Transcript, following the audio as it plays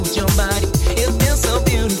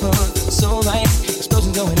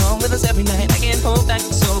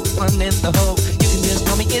the hope. You can just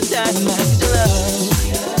call me inside my love.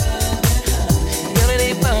 Girl, it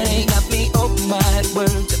ain't funny, got me open wide. Word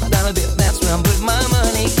to my dollar bill, that's where I'm putting my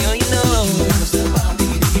money. Girl, you know.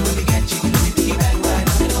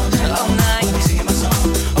 All night.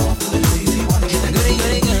 Goody,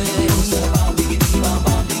 goody, goody.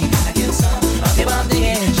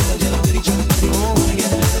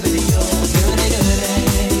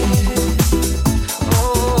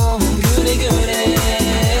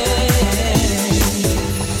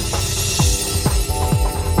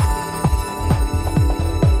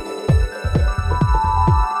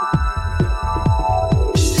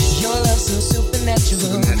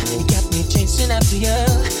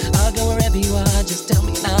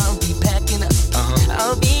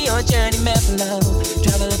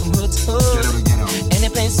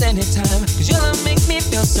 Anytime, 'cause your love makes me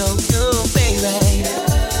feel so good, baby.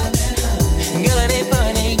 Girl, it ain't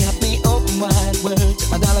funny, got me open wide. Word to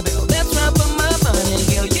my dollar bill, that's where I put my money.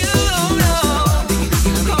 Girl, you know,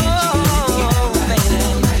 oh,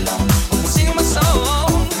 baby, sing my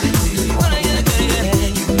song. Wanna get a goody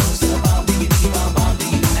goody?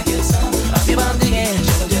 I'll be bumping again.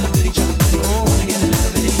 Oh, wanna get a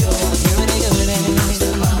video? Goody goody.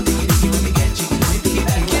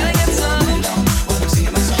 Can I get some?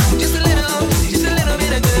 Just a little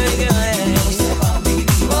bit of goody goody.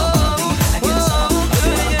 Whoa, whoa,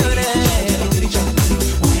 goody goody.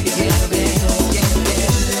 Yeah, baby, yeah,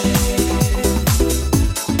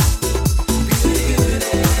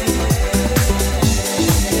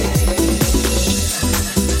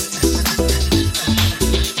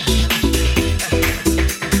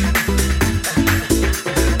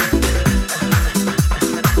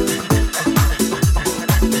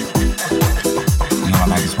 You know, I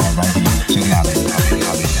like this part right here. Check it out.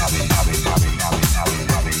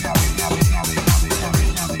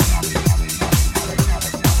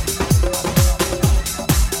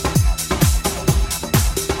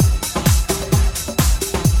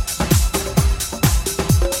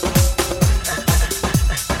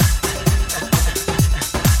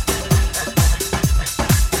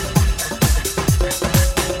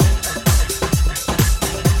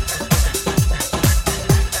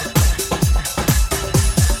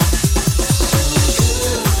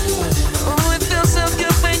 oh, it feels so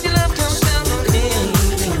good when your love comes down on me.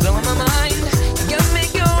 Blowing my mind, you got me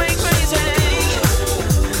going crazy.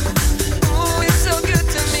 Oh, it's so good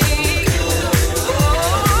to me.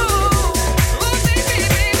 Oh, baby,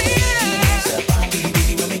 baby, yeah.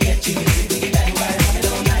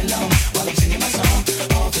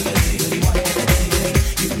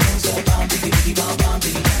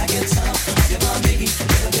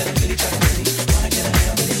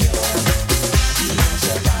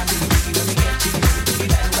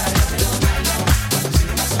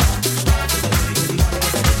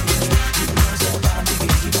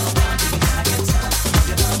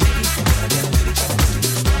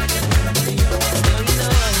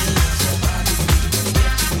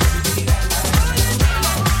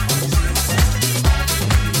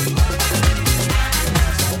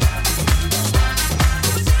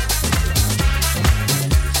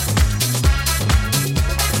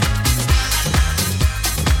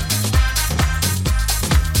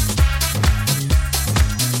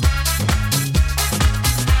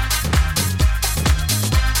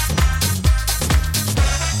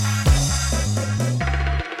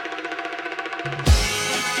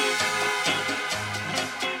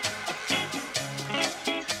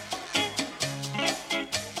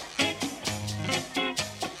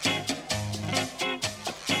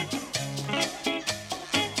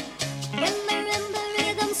 When marimba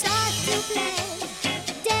rhythms start to play,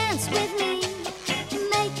 dance with me,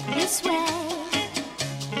 make me sway.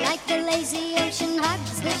 Like the lazy ocean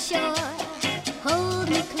hugs the shore, hold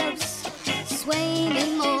me close, sway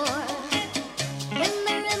me more. When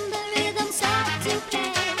marimba rhythms start to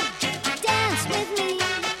play, dance with me,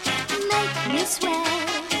 make me sway.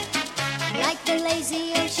 Like the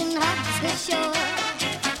lazy ocean hugs the shore,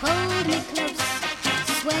 hold me close,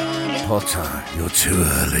 sway me more. Potter, you're too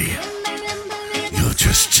early. When marimba rhythms You're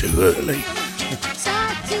just too early.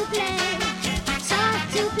 start to play, start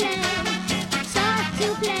to play, start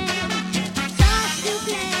to play, start to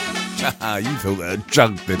play, You thought that a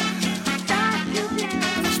jug then. start to play.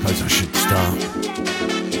 I suppose I should start.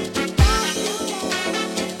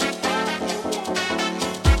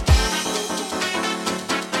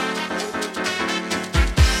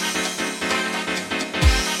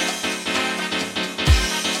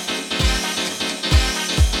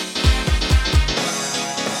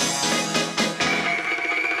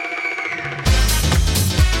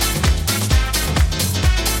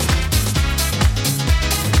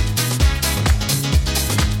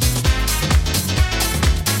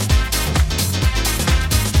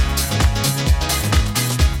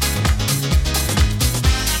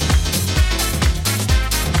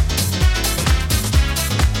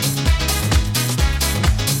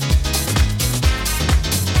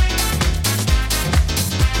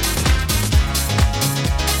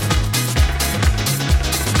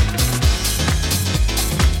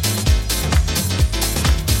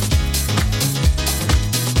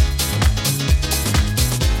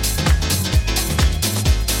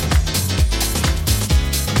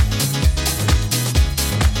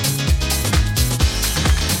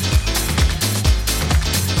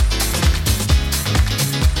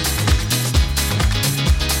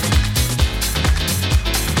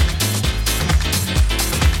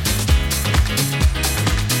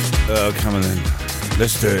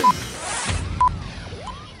 Let's do it.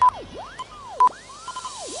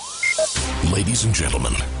 Ladies and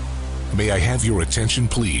gentlemen, may I have your attention,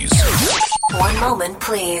 please? One moment,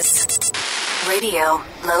 please. Radio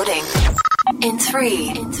loading. In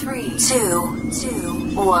 3, 2,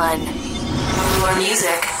 1. Your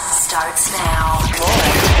music starts now.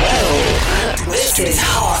 Whoa. This is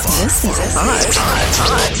hot. This is hot.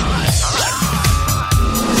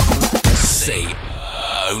 Say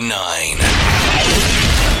 09.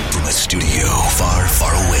 From a studio far,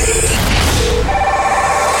 far away.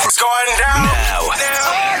 It's going down now.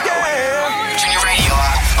 Turn your radio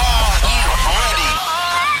on. You ready?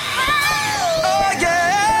 Oh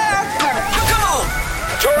yeah! Come on!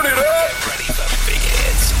 Turn it up! Ready for big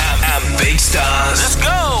hits and big stars. Let's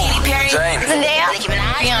go! Katy Perry, Zayn, Zendaya, Nicki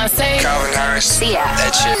Minaj, Beyonce, Calvin Harris, Sia,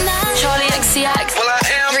 that shit. Charlie XCX, Well, I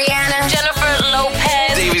am Rihanna, Jennifer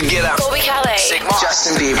Lopez, David Guetta, Kobe Calais, Sigma,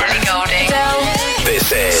 Justin Bieber. Ellie Goulding.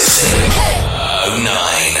 This is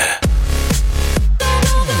 09.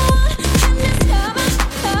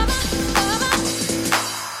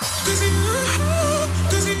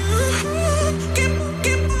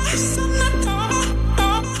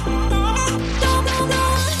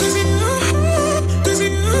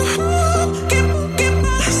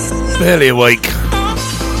 Barely awake.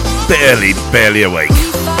 Barely awake.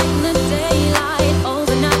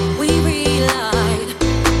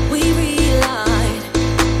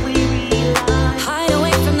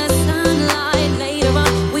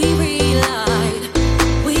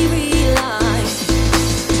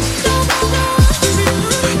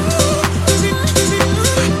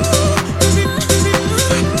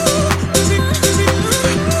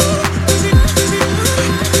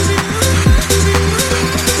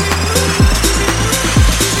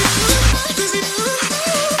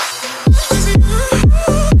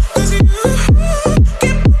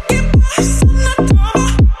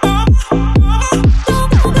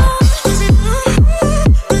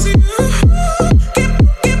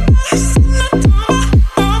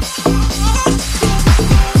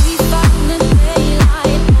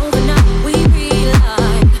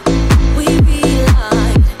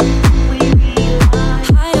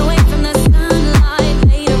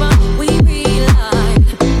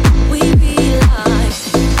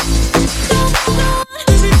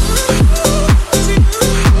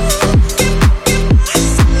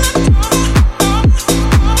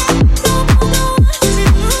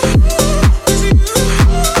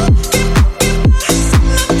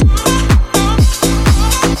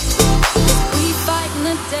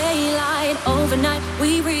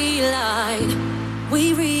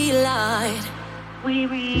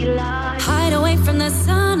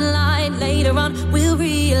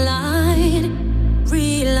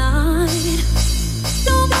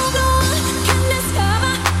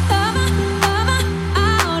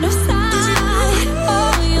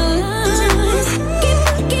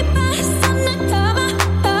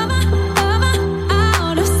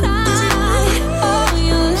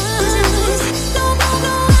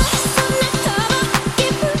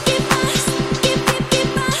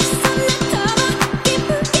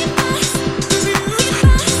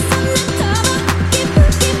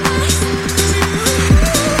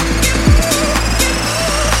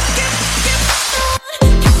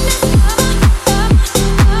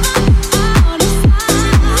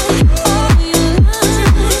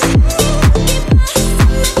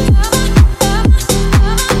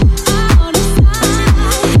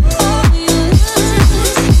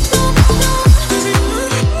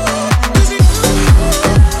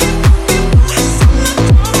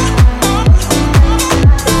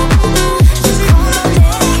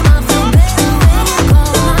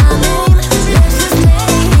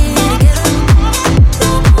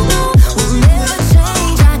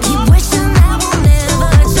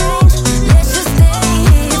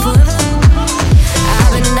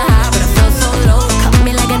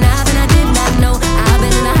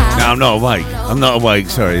 I'm not awake,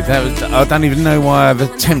 sorry. I don't even know why I've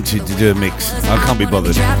attempted to do a mix. I can't be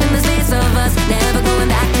bothered.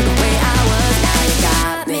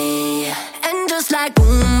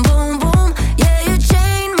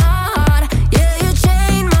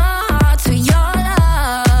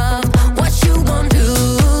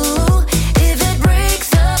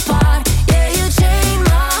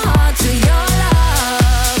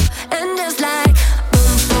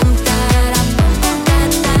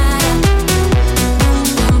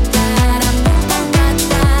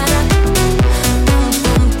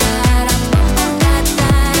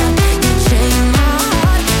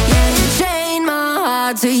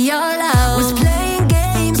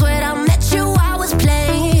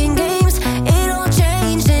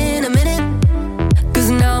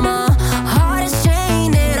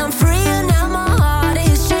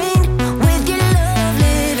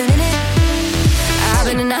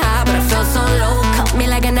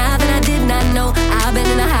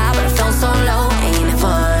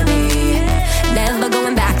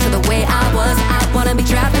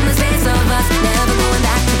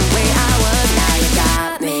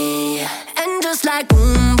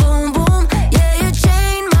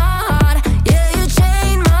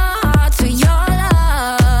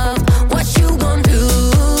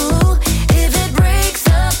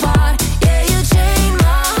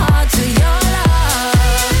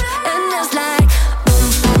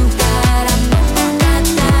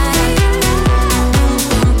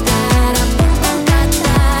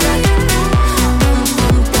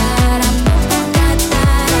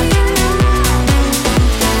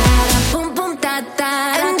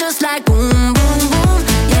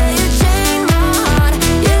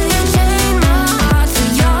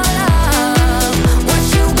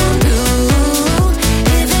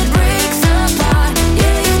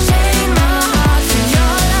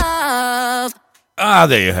 Ah,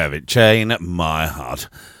 there you have it. Chain My Heart.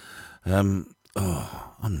 I'm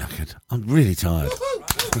knackered. I'm really tired.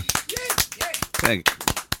 Play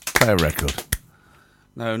a record.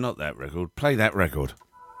 No, not that record. Play that record.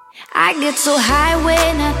 I get so high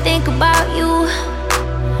when I think about you.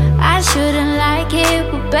 I shouldn't like it,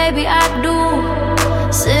 but baby I do.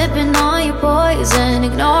 Sipping on your poison,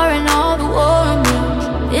 ignoring all the warnings.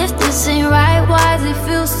 If this ain't right, why does it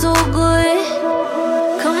feel so good?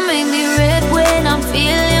 Come make me red when I'm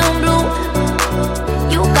feeling blue.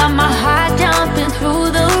 You got my heart jumping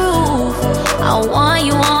through the roof. I want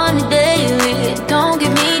you on a daily. Don't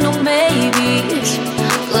give me no maybes,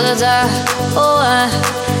 'cause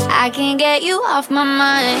I can't get you off my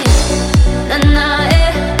mind. Na na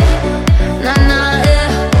eh, na na eh,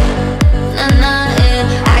 na na eh.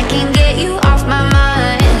 I can't get you off my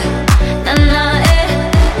mind. Na na eh,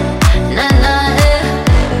 na na eh,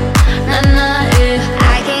 na na eh.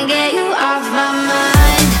 I can't get you off my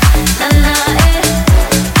mind. Na na eh,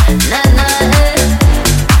 na na eh,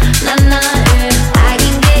 na na eh. I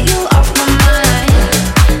can't get you off my mind.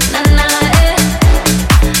 Na na eh,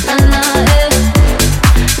 na na eh.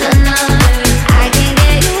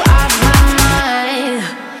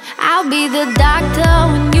 I'll be the doctor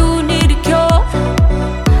when you need a cure.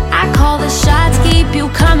 I call the shots, keep you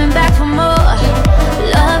coming back for more.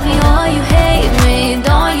 Love me or you hate me,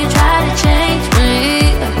 don't you try to change me,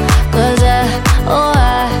 'cause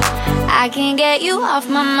I can't get you off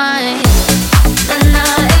my mind. Na-na,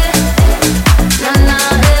 eh, na-na,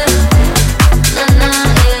 eh, na-na,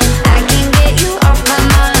 eh. I can't get you off my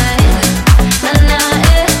mind. Na-na,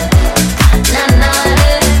 eh, na-na,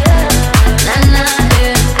 eh, na-na,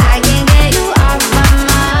 eh. I can't get you off my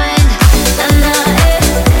mind. Na-na, eh,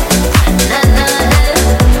 na-na, eh,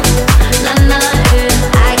 na-na, eh.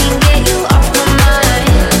 I can't get you off my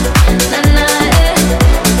mind. Na-na, eh,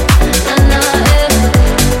 na-na, eh,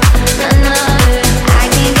 na-na, eh. I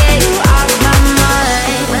can't get you off my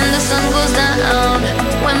mind. When the sun goes down,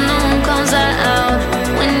 when the moon comes out,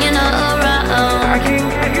 when you're not around, I can't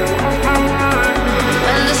get you off my mind.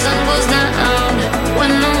 When the sun goes down, when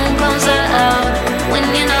the moon comes out, when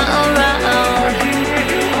you're not around.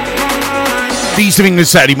 East of England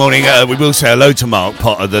Saturday morning. We will say hello to Mark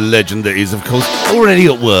Potter, the legend that is, of course, already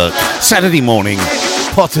at work. Saturday morning,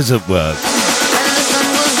 Potter's at work.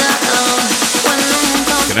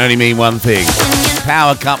 Can only mean one thing.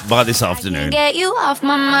 Power cut by this afternoon. Get you off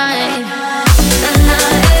my mind.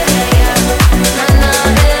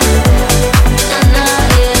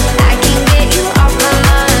 I can't get you off my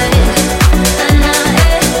mind.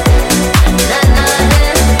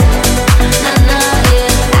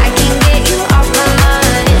 I can't get you off my mind.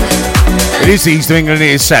 It is East of England. It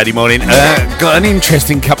is Saturday morning. Got an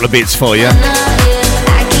interesting couple of bits for you. I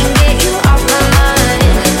can't get you off my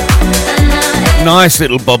mind. Nice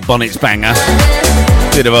little Bob Bonnet's banger.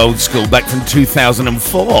 Bit of old school back from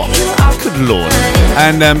 2004. Good Lord.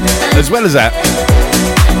 And as well as that,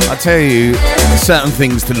 I'll tell you certain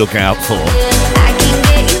things to look out for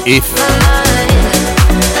if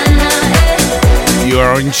you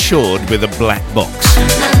are insured with a black box.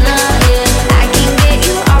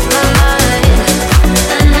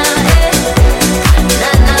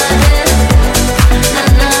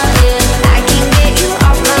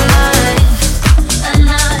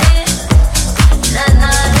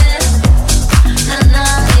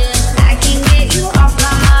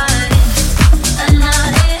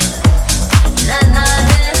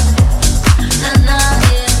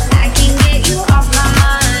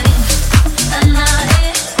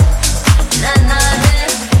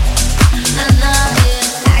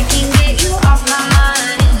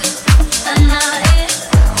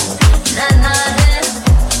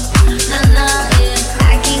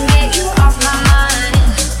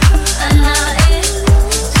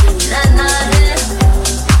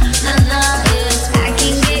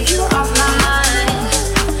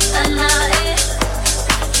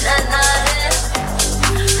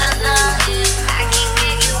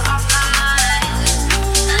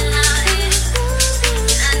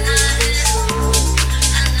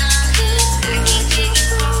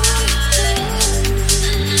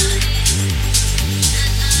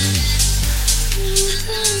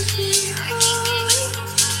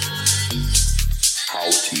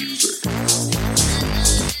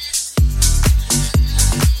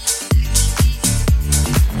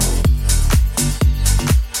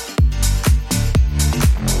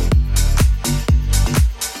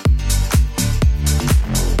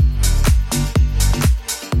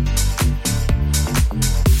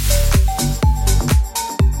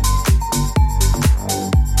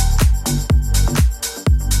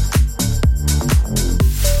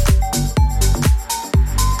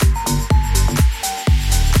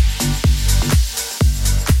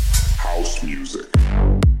 House music.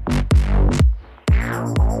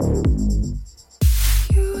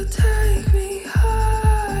 You take me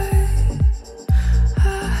high.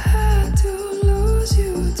 I had to lose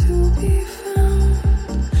you to be found.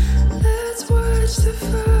 Let's watch the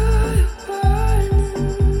fire burning.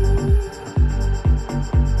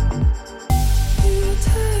 You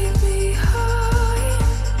take me high.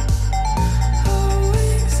 Our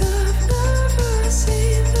wings have never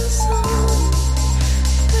seen the sun.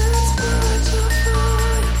 Let's watch the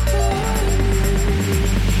fire burning.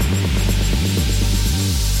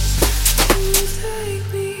 You take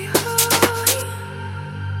me high.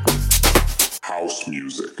 House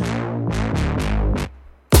music.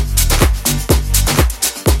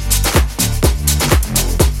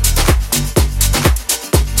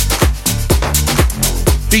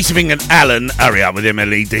 Decent thing and Alan, hurry up with them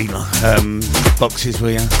LED boxes,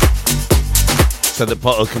 will you? So that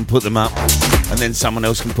Potter can put them up and then someone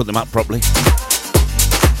else can put them up properly.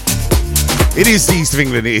 It is the East of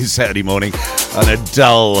England, it is Saturday morning on a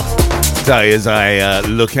dull day as I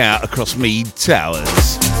look out across Mead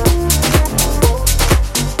Towers.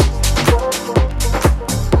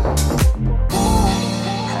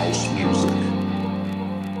 House music.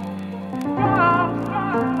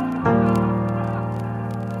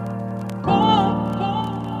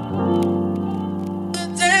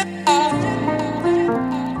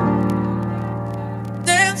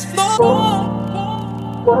 Dance floor.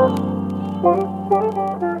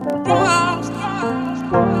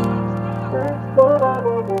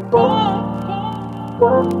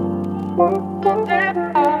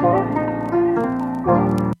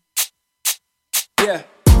 Yeah.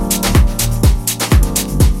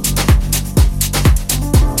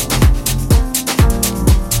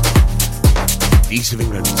 East of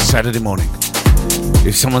England, Saturday morning.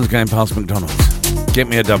 If someone's going past McDonald's, get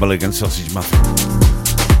me a double egg and sausage muffin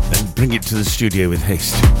and bring it to the studio with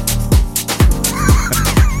haste.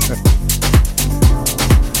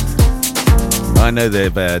 I know they're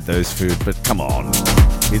bad, those food, but come on.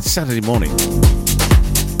 It's Saturday morning.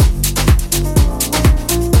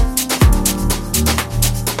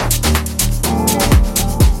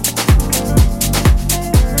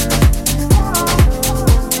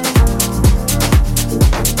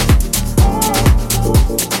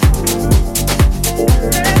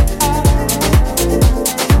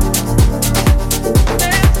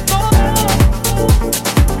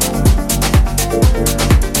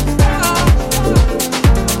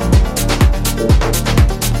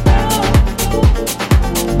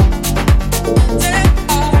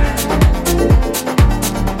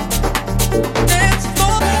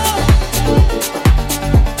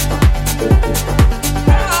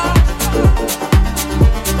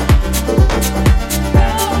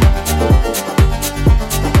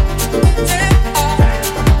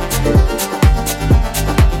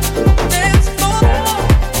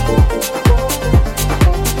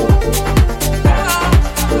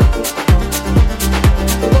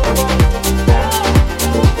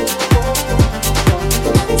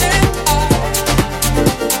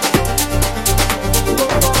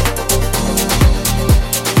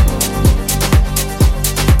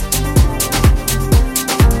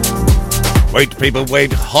 Wait, people,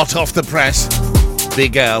 wait. Hot off the press.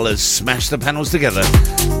 Big Al has smashed the panels together.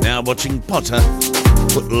 Now watching Potter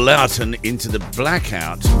put Loughton into the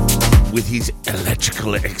blackout with his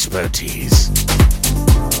electrical expertise.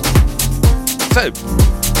 So,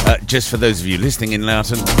 just for those of you listening in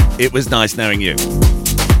Loughton, it was nice knowing you.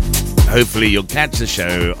 Hopefully you'll catch the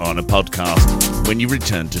show on a podcast when you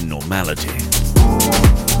return to normality.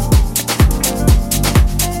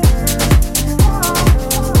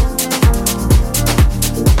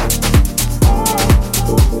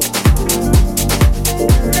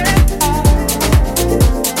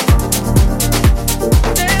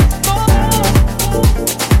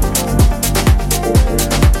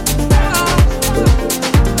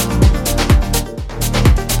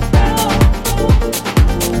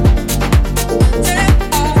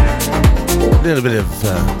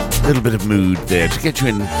 Little bit of mood there to get you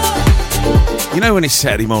in. You know, when it's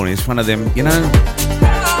Saturday morning, it's one of them. You know,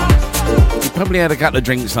 you probably had a couple of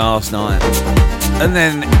drinks last night, and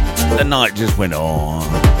then the night just went on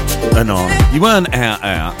and on. You weren't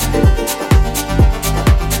out.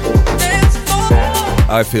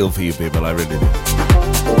 I feel for you people, I really do.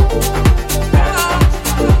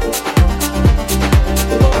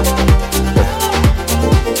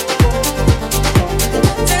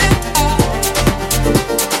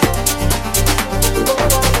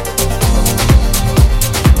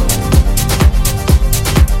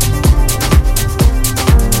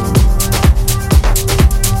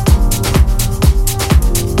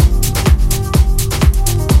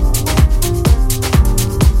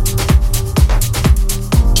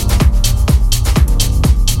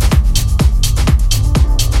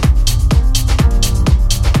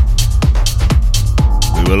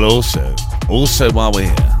 Also, while we're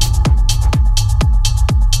here,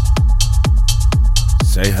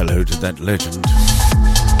 say hello to that legend,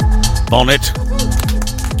 Bonnet.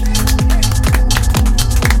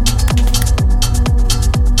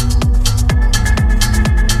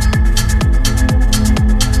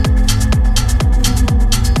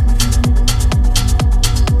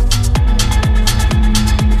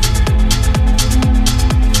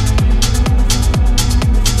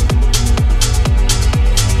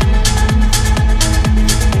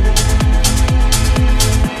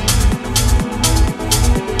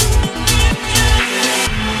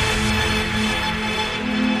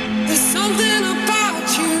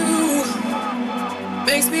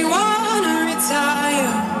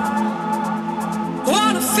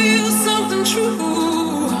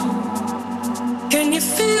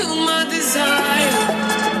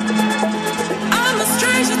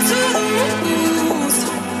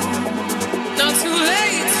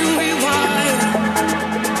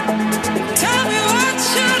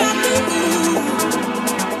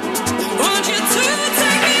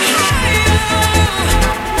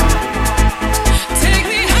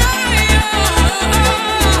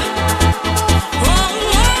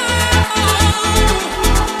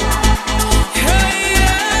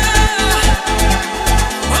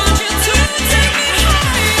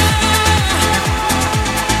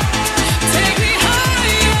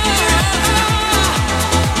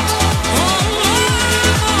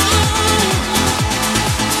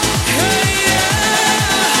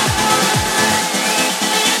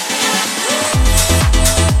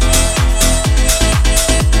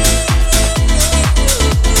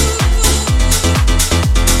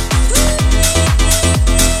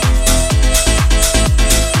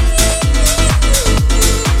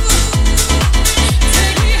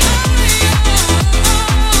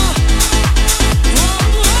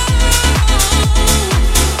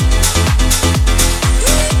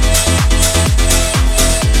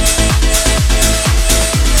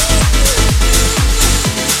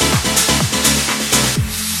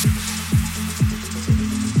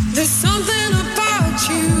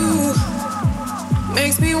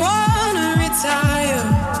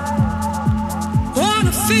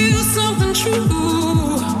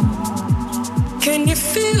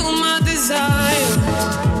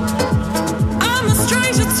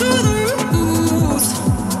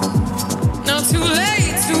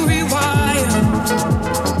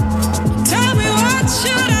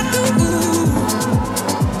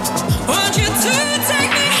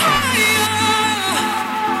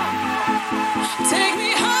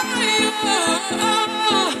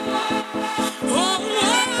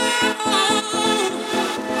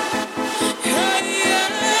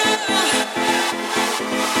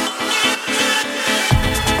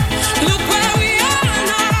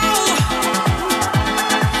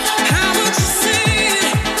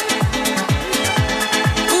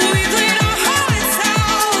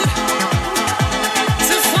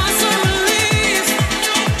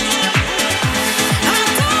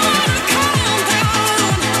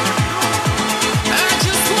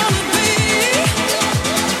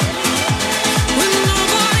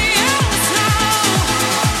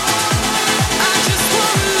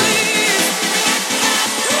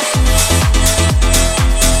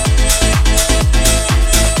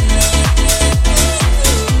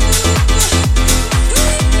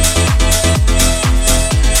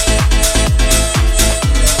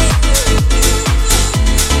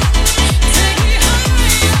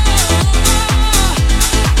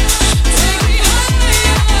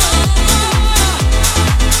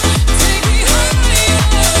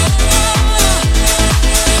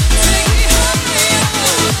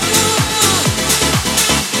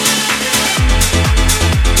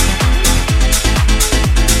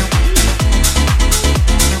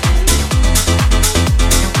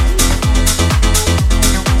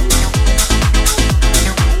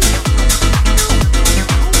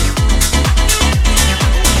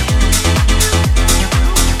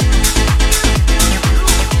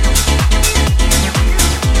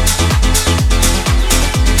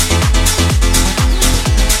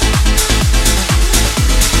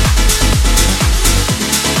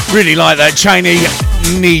 Really like that. Cheney,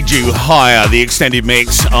 Need You Higher, the extended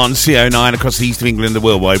mix on CO9 across the east of England, the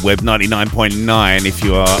World Wide Web, 99.9 if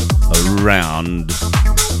you are around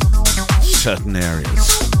certain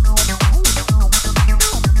areas.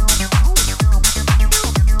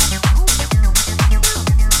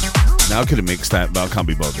 Now, I could have mixed that, but I can't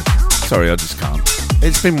be bothered. Sorry, I just can't.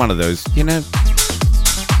 It's been one of those, you know.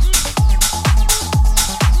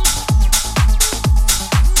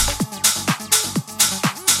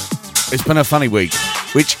 It's been a funny week,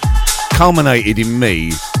 which culminated in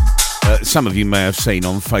me Some of you may have seen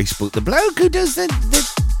on Facebook the bloke who does the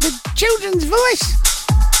children's voice.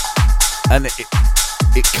 And it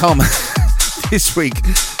this week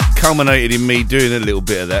culminated in me doing a little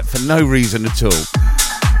bit of that for no reason at all.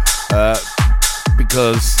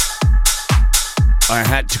 Because I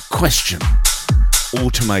had to question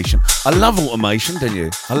automation. I love automation, don't you?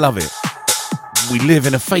 I love it. We live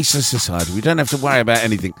in a faceless society. We don't have to worry about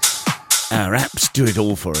anything. Our apps do it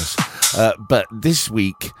all for us. But this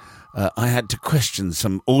week, I had to question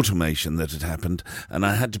some automation that had happened, and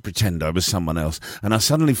I had to pretend I was someone else. And I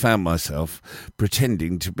suddenly found myself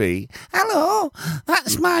pretending to be, hello,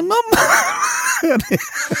 that's my mum.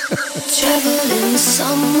 Traveling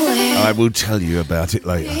somewhere. I will tell you about it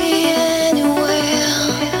later. Anywhere.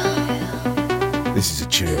 This is a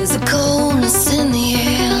tune. There's a coldness in the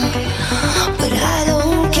air, but I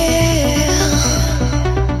don't care.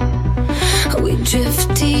 We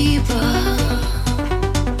drift deeper,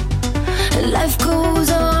 and life goes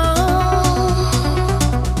on.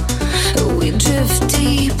 We drift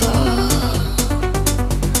deeper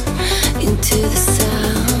into the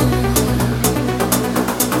sound.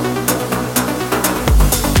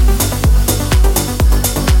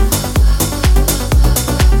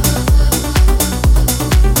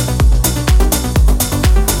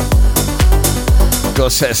 Got a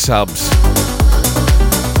set of subs.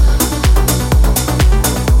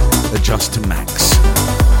 Adjust to max.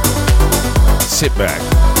 Sit back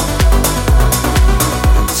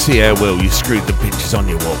and see how well you screwed the pictures on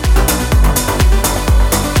your wall.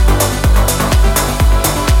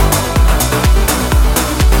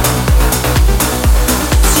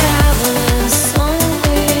 Traveling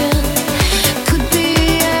somewhere, could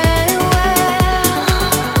be anywhere.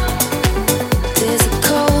 There's a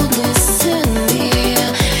coldness in the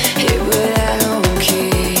air, here but I don't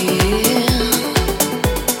care.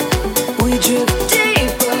 We drift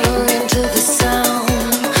deeper into the sound.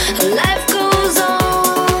 Life goes on.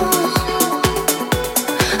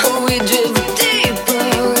 We drift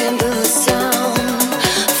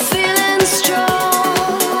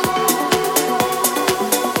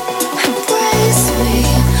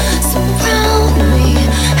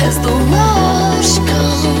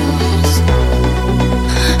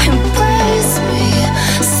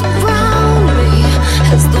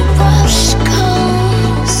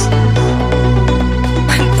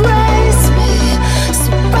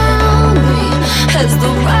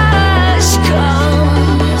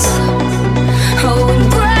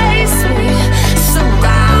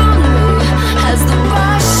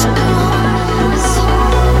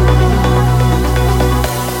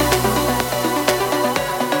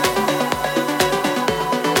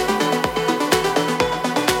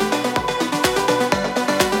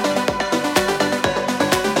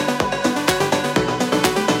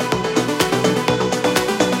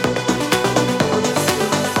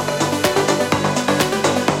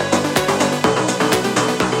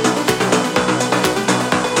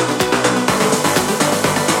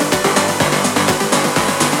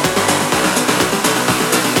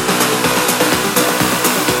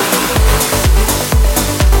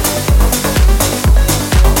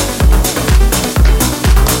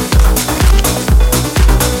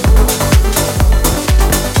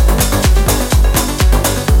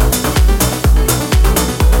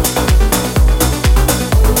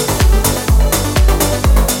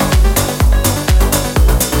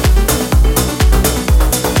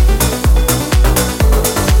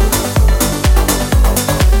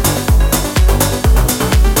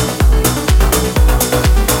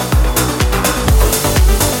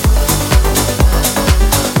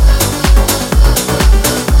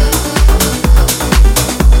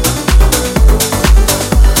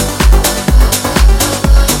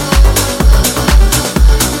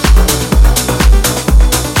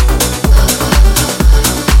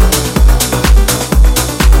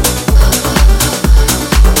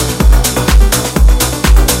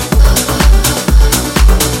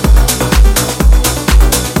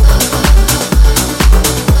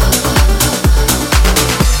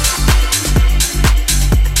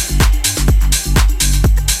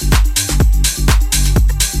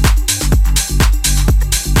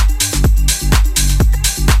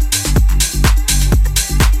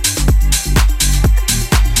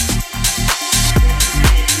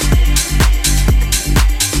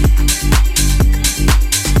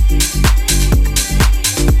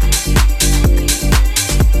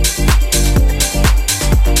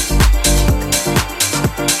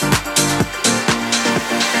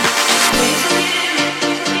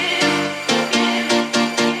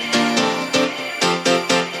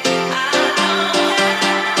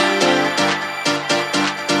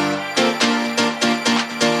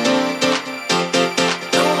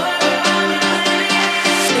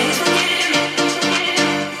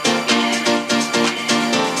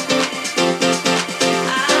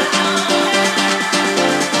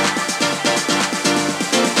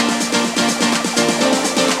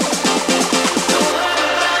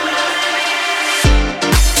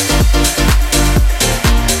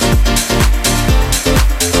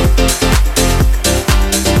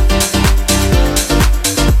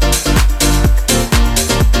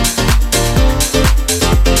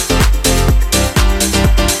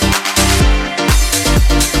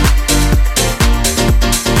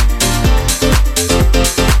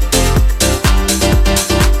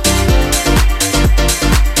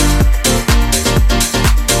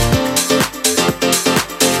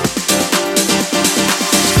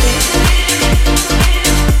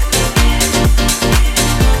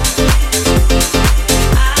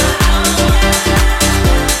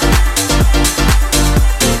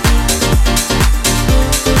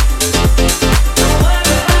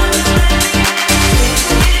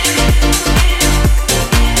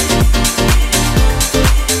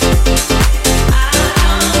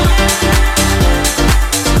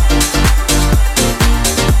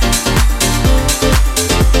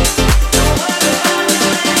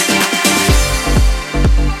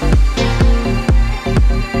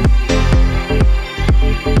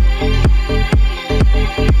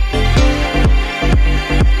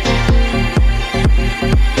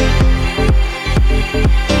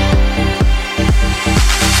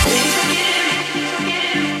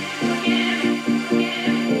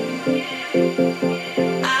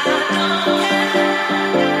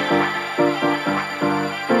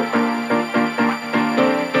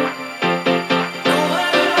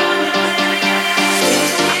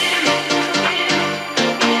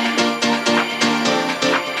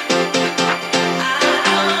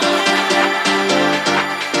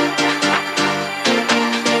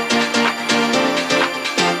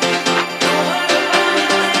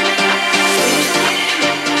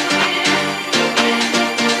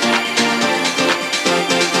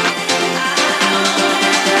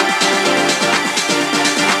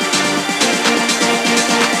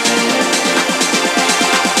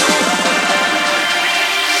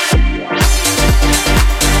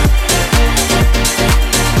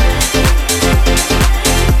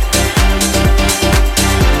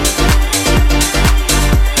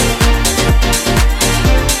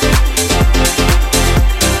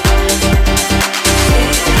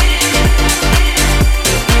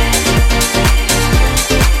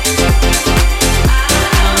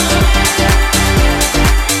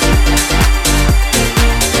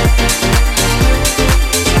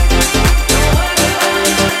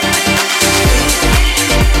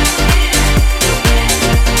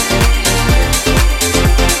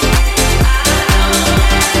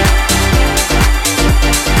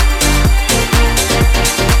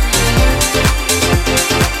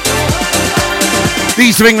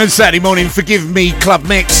East of England Saturday morning. Forgive me, Club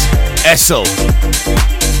Mix. Essel.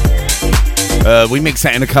 We mixed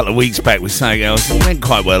that in a couple of weeks back with something else. It went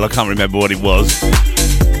quite well. I can't remember what it was.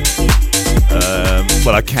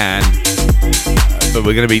 Well, I can. But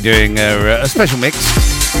we're going to be doing a special mix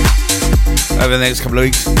over the next couple of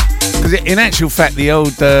weeks. Because in actual fact, the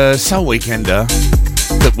old Soul Weekender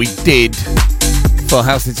that we did for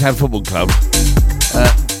Houston Town Football Club,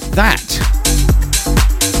 that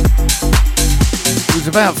was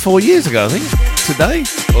about 4 years ago, I think. Today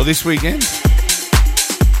or this weekend.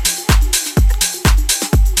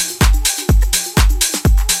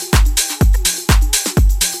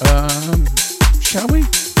 Shall we?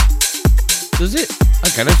 Does it?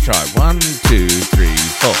 Okay, let's try. 1, 2, 3,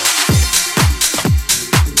 4.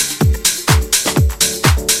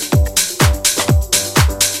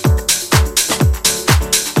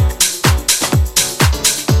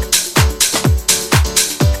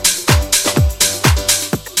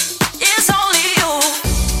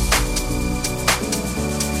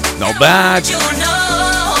 Not bad.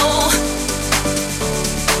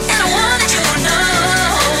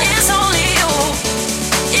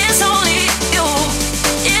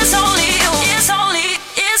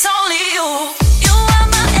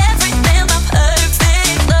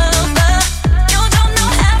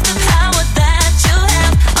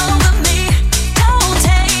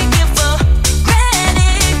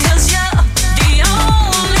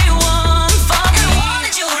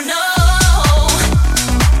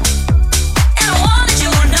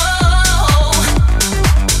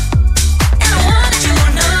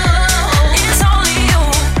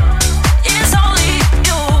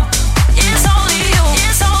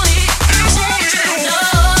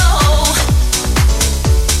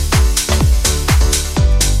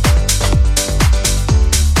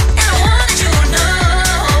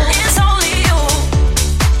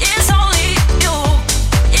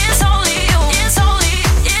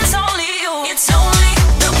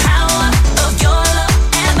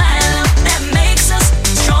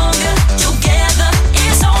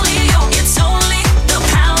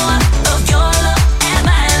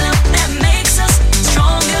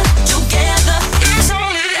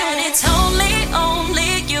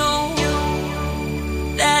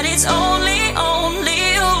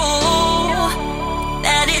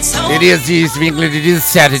 It is East of England, it is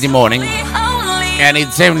Saturday morning, and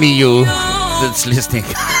it's only you that's listening.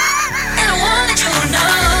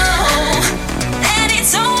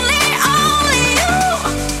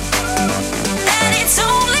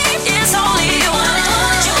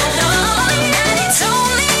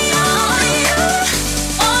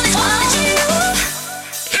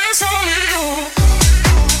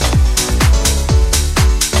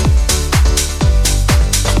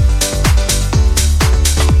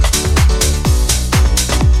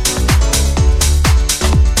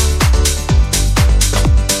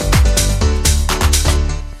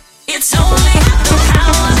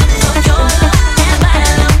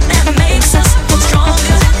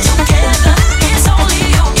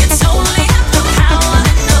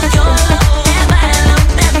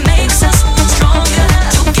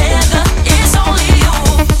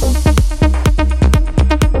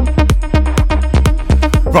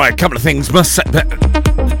 Right, a couple of things. Must say,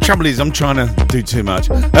 the trouble is, I'm trying to do too much.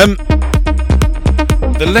 The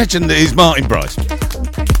legend that is Martin Bryce.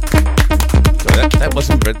 Sorry,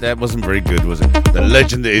 that wasn't very good, was it? The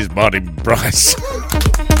legend that is Martin Bryce.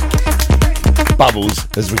 Bubbles,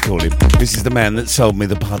 as we call him. This is the man that sold me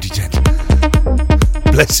the party tent.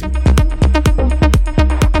 Bless him.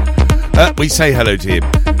 We say hello to him,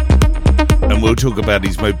 and we'll talk about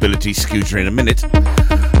his mobility scooter in a minute.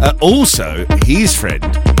 Also, his friend,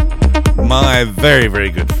 my very, very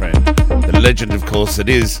good friend, the legend, of course, that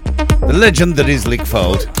is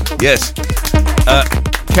Lickfold. Yes,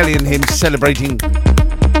 Kelly and him celebrating,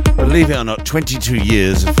 believe it or not, 22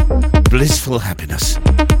 years of blissful happiness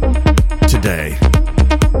today,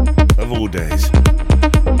 of all days.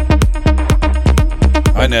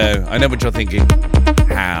 I know what you're thinking.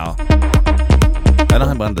 How? And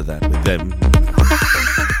I wonder that with them.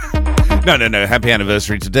 No. Happy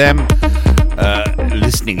anniversary to them.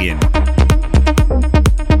 Listening in.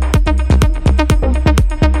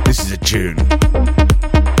 This is a tune.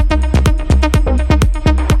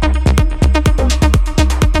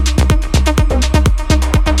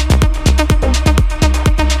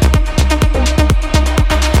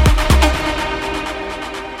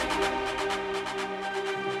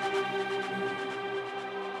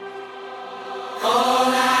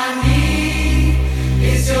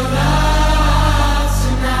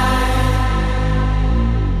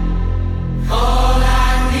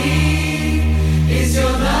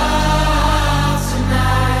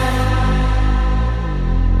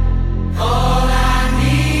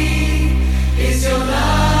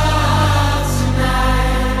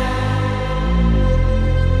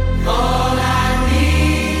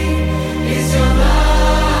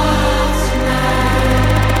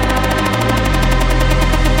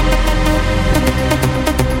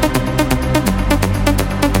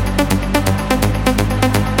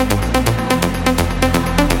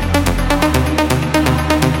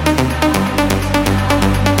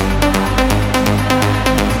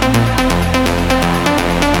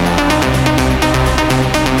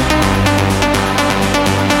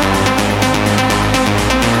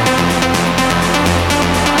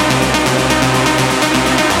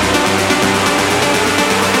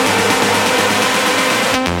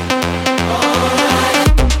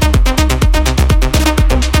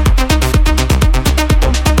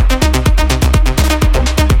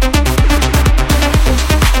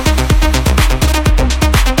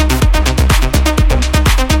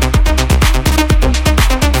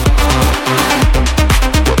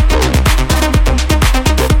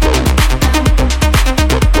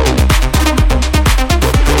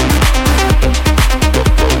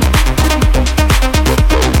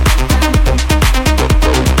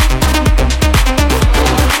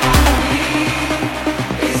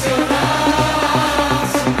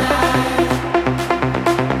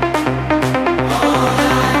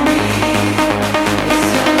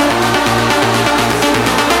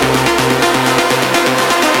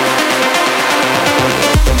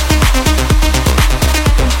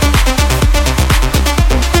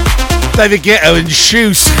 David Guetta and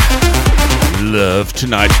Shoes. Love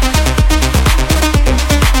Tonight.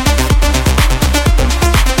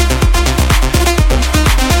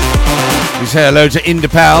 We say hello to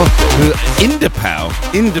Indapal,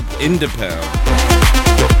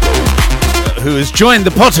 who has joined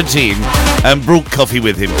the Potter team and brought coffee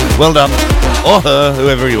with him. Well done. Or her,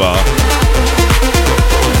 whoever you are.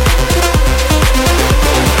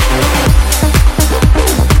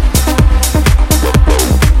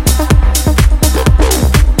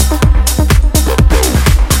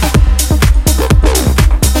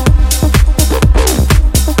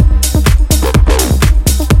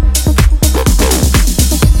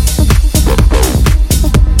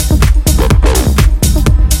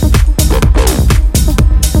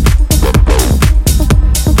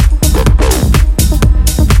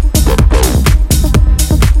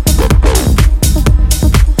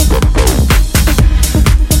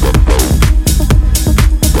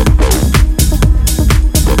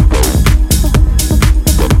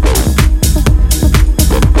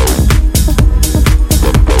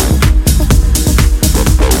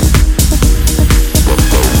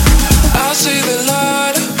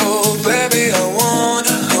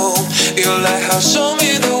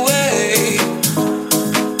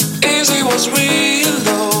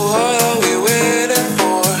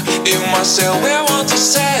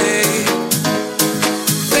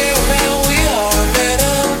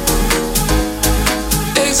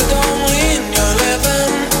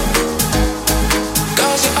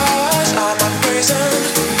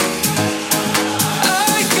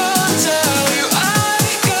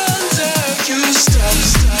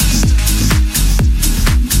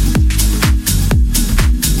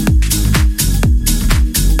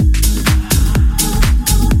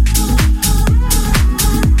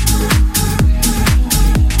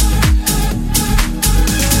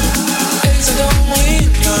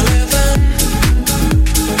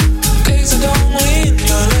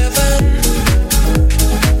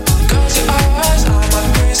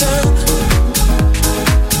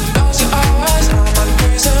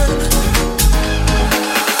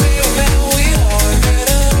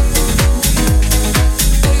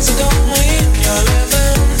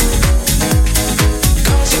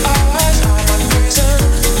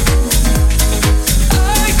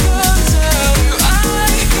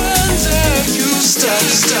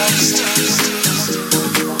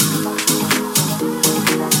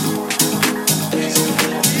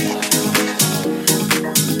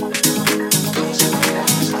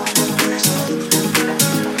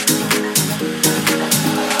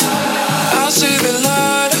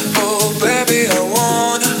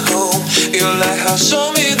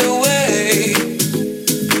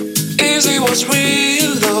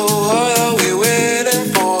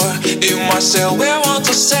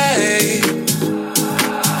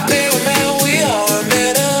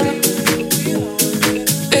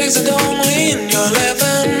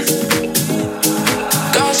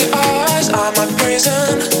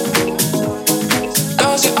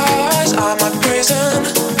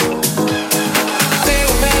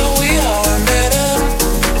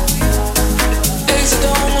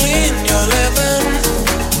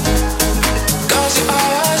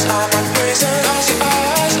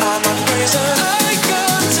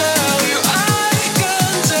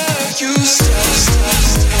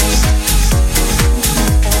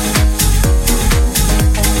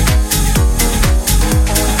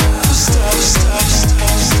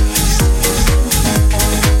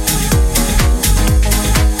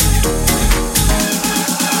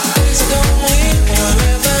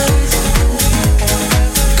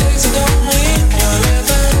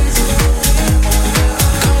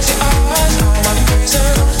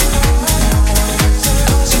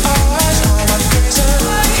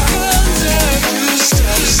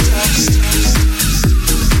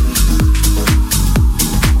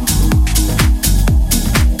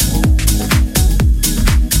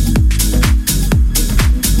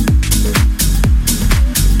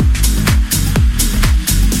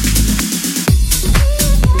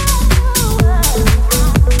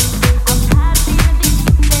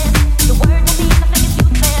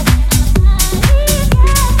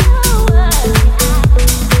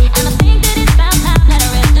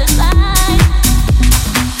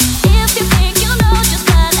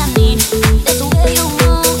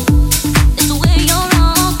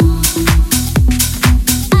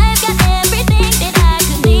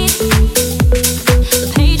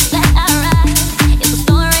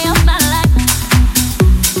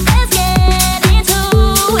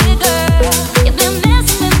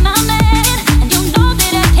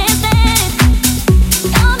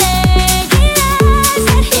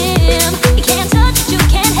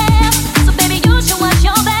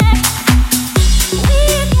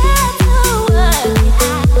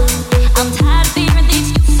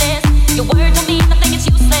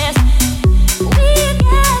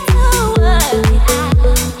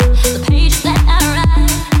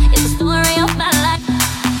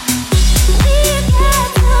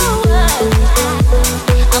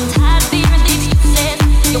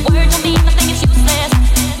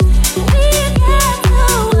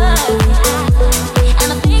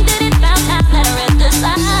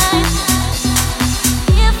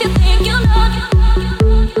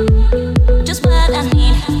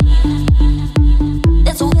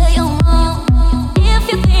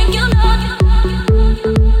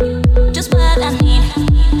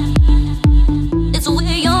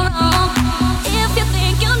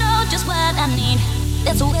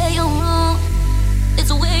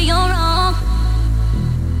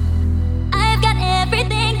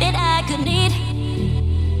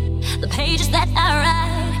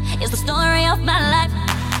 of my life.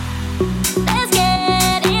 Let's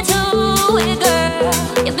get into it,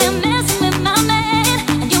 girl. You've been messing with my man,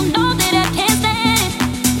 and you know that I can't stand it.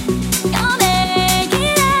 You're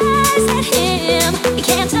making eyes at him. You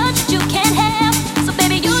can't touch what you can't have. So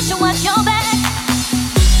baby, you should watch your back.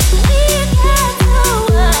 We got to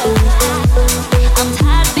work. I'm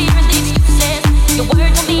tired of hearing these excuses. Your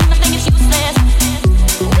words don't mean nothing, it's useless.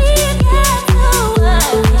 We got to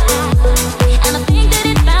work. And I think that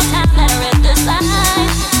it's about time that I read the signs.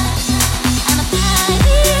 And I find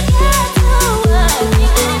we got to work.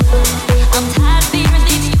 I'm tired of hearing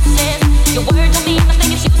these excuses. Your words don't mean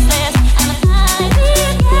nothing, it's useless. And I find we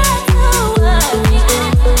got to work.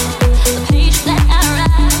 The page that I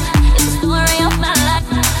write is the story of my life.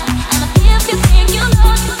 And if you think you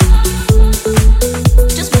know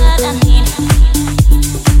just what I need,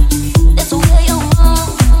 that's where you're wrong.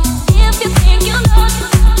 If you think you know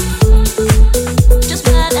just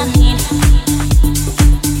what I need,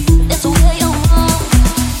 that's where you're wrong.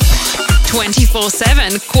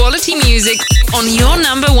 24/7 quality music on your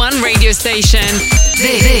number one radio station.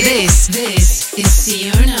 This is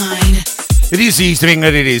CO9. It is the East of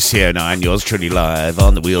England, it is CO9, yours truly live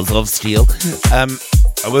on the wheels of steel. I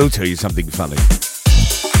will tell you something funny.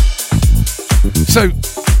 So,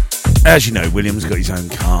 as you know, William's got his own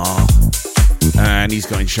car, and he's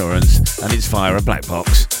got insurance, and it's via a black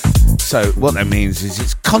box. So what that means is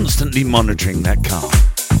it's constantly monitoring that car.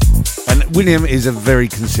 And William is a very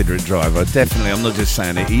considerate driver. Definitely, I'm not just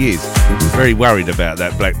saying it, he is. He's very worried about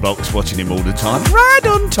that black box, watching him all the time. Right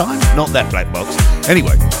on time. Not that black box.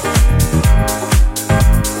 Anyway.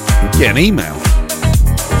 Get an email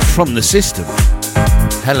from the system.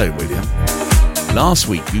 Hello, William. Last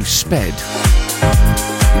week you sped.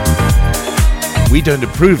 We don't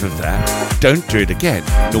approve of that. Don't do it again.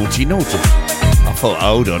 Naughty, naughty. I thought,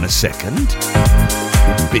 hold on a second.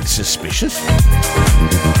 Bit suspicious.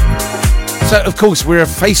 So, of course, we're a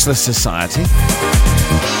faceless society.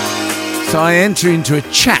 So I enter into a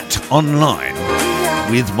chat online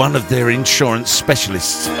with one of their insurance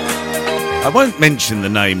specialists. I won't mention the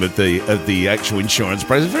name of the actual insurance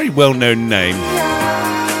broker. It's a very well-known name.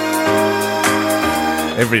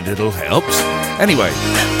 Every little helps. Anyway,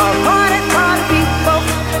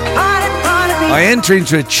 I enter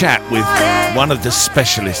into a chat with one of the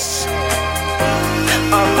specialists.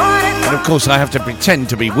 And of course I have to pretend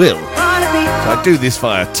to be Will. So I do this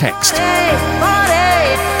via text.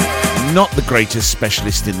 Not the greatest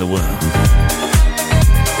specialist in the world.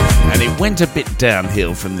 And it went a bit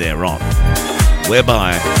downhill from there on.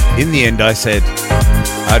 Whereby, in the end I said,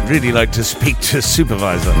 I'd really like to speak to a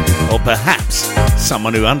supervisor, or perhaps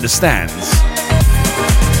someone who understands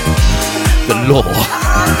the law.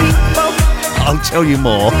 I'll tell you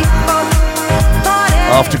more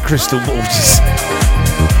after Crystal Waters.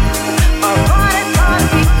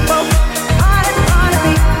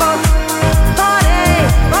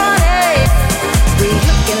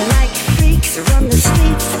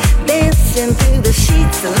 Dancing through the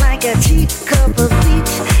sheets like a cheap cup of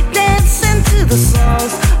peach. Dancing to the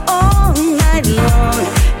songs all night long.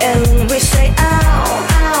 And we say, ow,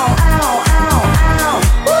 ow, ow, ow, ow.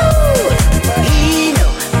 Woo! He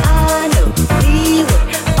know, I know, we work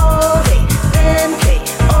all day, then play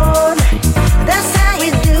all night. That's how we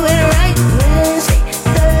do it right. Wednesday,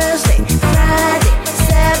 Thursday, Friday,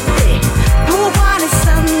 Saturday, pool party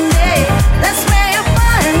Sunday. That's where you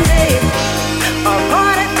find it.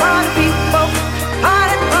 Party, party people,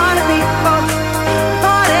 party, party people,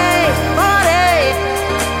 party, party.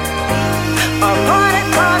 Party,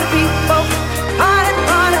 party people, party,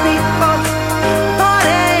 party people,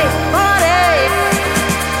 party, party.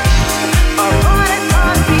 Party,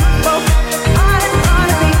 party people, party,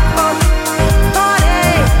 party people, party,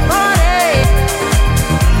 party.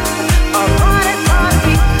 Party, party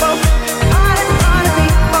people, party, party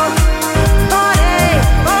people, party,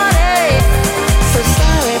 party. So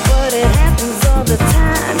sorry, but it happens all the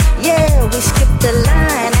time. Yeah, we skip the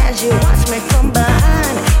line as you watch me from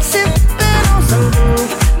behind. Sipping on some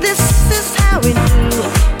groove, this is how we do.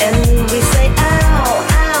 And we say, ow,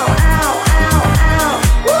 ow, ow, ow, ow.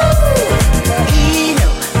 Woo! He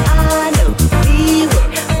know, I know, we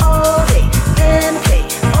work all day, then play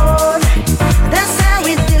all night. That's how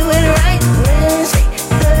we do it right. Wednesday,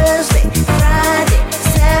 Thursday, Friday,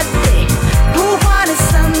 Saturday, pool party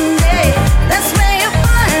Sunday. That's where you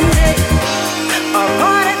find it.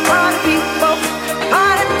 Party, party people,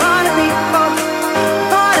 party, party people,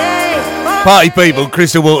 party, party. Party people,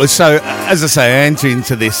 Crystal Waters. So, as I say, I enter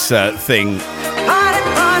into this thing Party,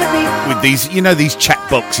 party people. with these, you know, these chat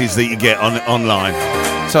boxes that you get online.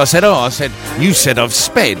 So I said, you said I've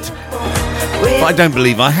sped. but I don't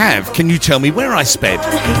believe I have. Can you tell me where I sped?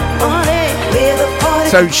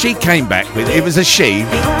 So she came back with, it was a she,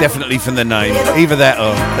 definitely from the name, either that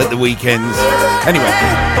or at the weekends. Anyway,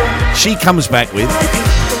 she comes back with,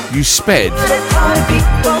 you sped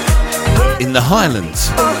in the Highlands.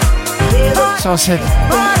 So I said,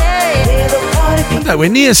 no, we're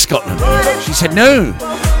near Scotland. She said, no,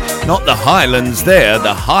 not the Highlands there,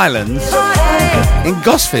 the Highlands in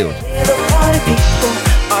Gosfield.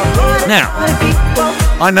 Now,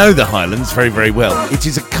 I know the Highlands very, very well. It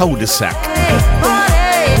is a cul-de-sac.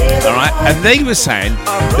 All right, and they were saying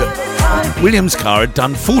that William's car had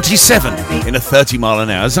done 47 in a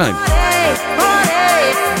 30-mile-an-hour zone.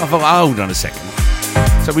 I thought, oh, hold on a second.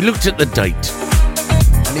 So we looked at the date,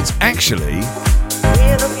 and it's actually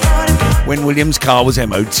when William's car was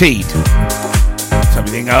MOT'd. So we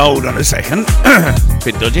think, oh, hold on a second.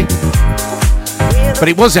 Bit dodgy. But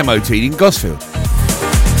it was MOT'd in Gosfield.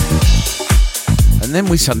 And then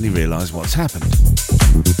we suddenly realised what's happened.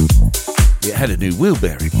 It had a new wheel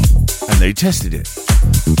bearing, and they tested it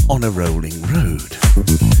on a rolling road.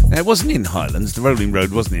 Now, it wasn't in Highlands. The rolling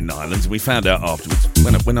road wasn't in Highlands. We found out afterwards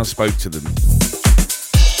when I spoke to them.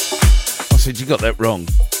 I said, you got that wrong.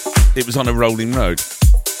 It was on a rolling road.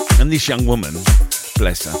 And this young woman,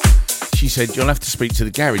 bless her, she said, you'll have to speak to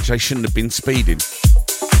the garage. They shouldn't have been speeding.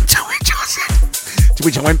 To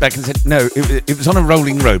which I went back and said, no, it was on a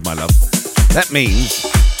rolling road, my love. That means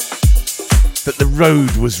that the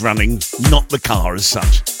road was running, not the car as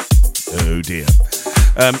such. Oh dear.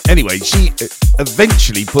 Anyway, she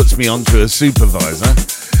eventually puts me onto a supervisor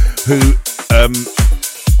who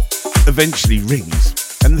eventually rings.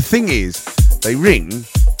 And the thing is, they ring,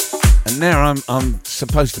 and now I'm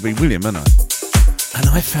supposed to be William, aren't I? And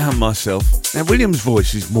I found myself... Now, William's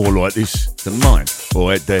voice is more like this than mine. All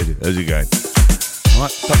right, Dad, how's it going?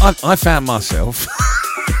 Right, but I found myself...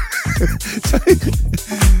 So,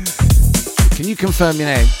 can you confirm your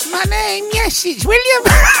name? My name, yes, it's William.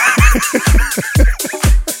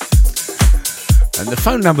 And the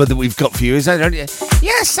phone number that we've got for you is...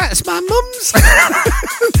 yes, that's my mum's.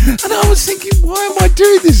 And I was thinking, why am I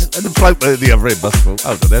doing this? And the bloke at the other end must have thought,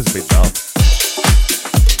 hold on, that's a bit daft.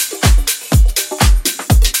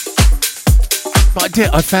 But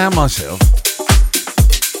I found myself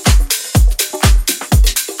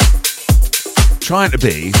trying to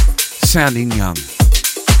be sounding young,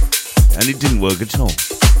 and it didn't work at all.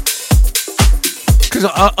 Because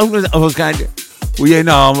I was going, well, yeah,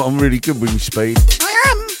 no, I'm really good with my speed. I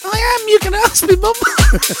am. You can ask me, Mum.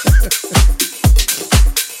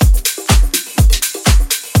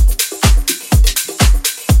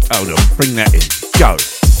 Hold on, bring that in. Go.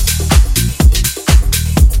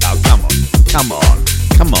 Oh, come on.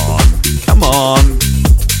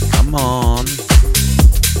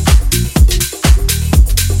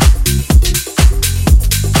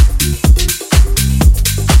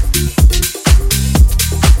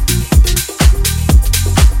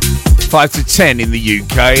 5 to 10 in the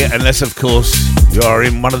UK, unless, of course, you are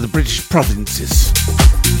in one of the British provinces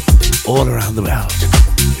all around the world.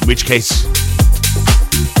 In which case,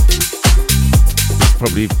 it's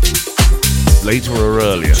probably later or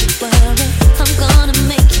earlier. I'm gonna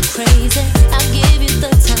make you crazy. I'll give you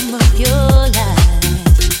the time of your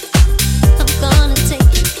life. I'm gonna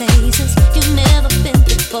take you places you've never been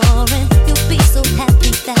before, and you'll be so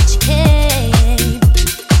happy that you came.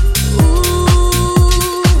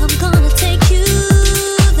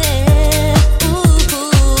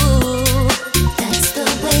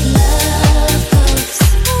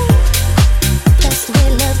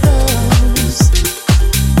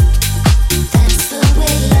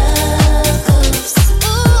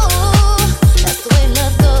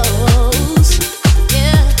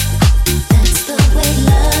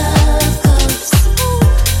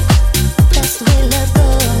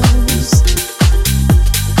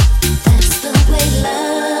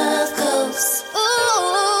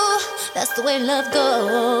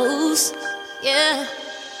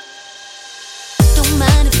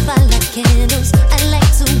 Candles, I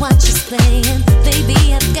like to watch you playing. Baby,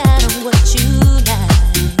 I've got on what you like.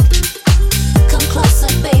 Come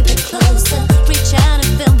closer, baby, closer. Reach out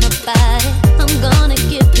and feel my body. I'm gonna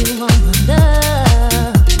give you all my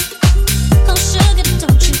love. Oh, sugar,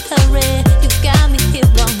 don't you hurry. You got me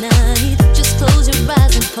here all night. Just close your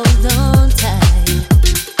eyes and hold on tight.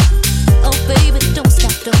 Oh, baby, don't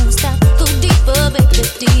stop, don't stop. Go deeper, baby,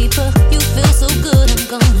 deeper. You feel so good, I'm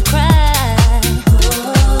gonna cry.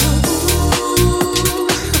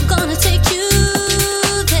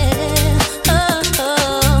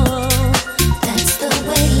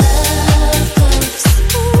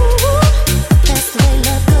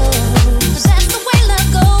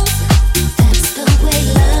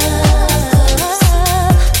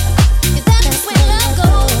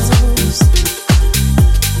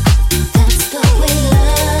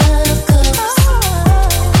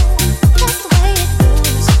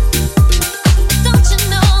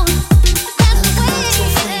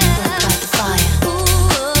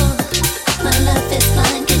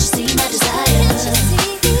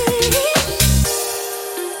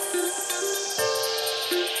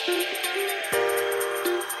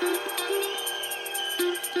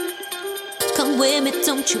 Come with me,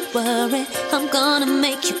 don't you worry. I'm gonna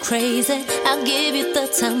make you crazy. I'll give you the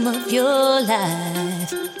time of your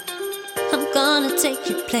life. I'm gonna take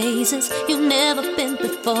you places you've never been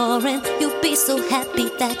before, and you'll be so happy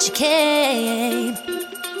that you came.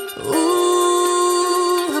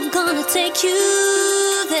 Ooh, I'm gonna take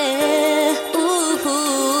you there.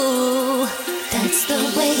 Ooh, that's the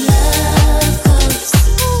way love goes.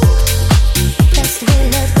 That's the way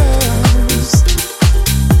love goes.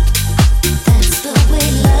 That's the way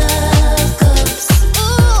love goes.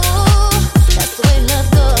 Ooh, that's the way love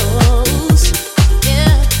goes.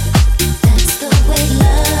 Yeah, that's the way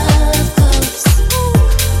love goes. Ooh,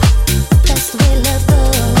 that's the way love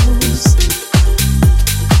goes.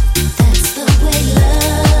 That's the way love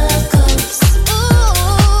goes.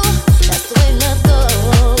 Ooh, that's the way love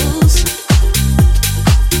goes.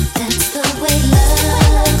 That's the way love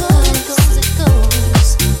goes. It goes.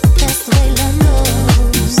 That's the way love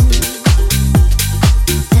goes.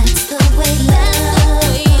 That's the way love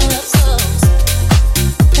goes.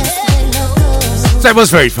 That's the way love goes. So it was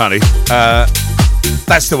very funny.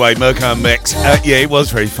 That's the way Mirko and Mex. Yeah, it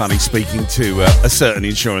was very funny speaking to a certain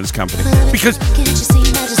insurance company, because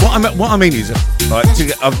what I mean is, right,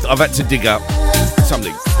 I've had to dig up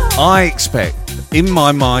something. I expect, in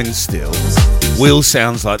my mind still, Will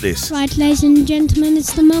sounds like this. Right, ladies and gentlemen,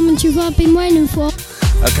 it's the moment you've all been waiting for.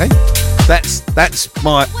 Okay, that's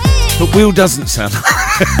my. But Will doesn't sound.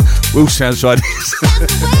 Will sounds like this.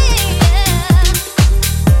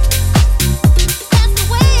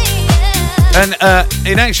 And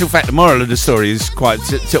in actual fact, the moral of the story is quite.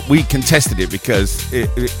 We contested it because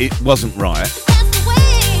it wasn't right,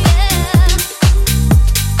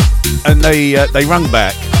 and they rung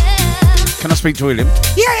back. Can I speak to William?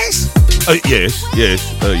 Yes. Yes.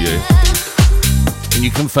 Can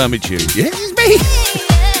you confirm it's you? Yes, it's me.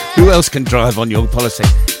 Who else can drive on your policy?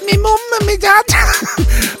 Me mum and me dad.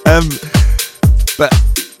 But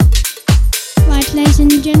Right, ladies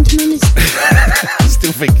and gentlemen, it's I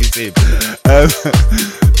still think it's him.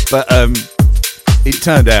 But it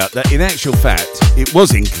turned out that in actual fact it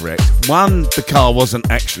was incorrect. One, the car wasn't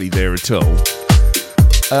actually there at all.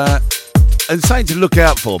 And something to look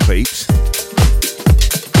out for, peeps,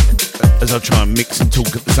 as I try and mix and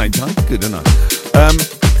talk at the same time. Good, isn't it?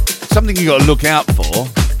 Something you got to look out for.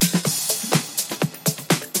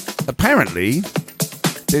 Apparently,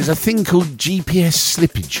 there's a thing called GPS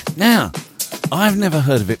slippage. Now, I've never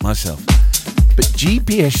heard of it myself, but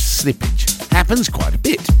GPS slippage happens quite a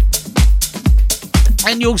bit.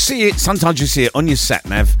 And you'll see it, sometimes you see it on your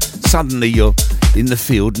sat-nav. Suddenly you're in the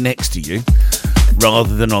field next to you,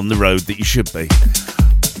 rather than on the road that you should be.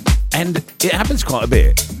 And it happens quite a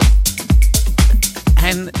bit.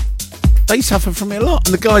 And they suffer from it a lot.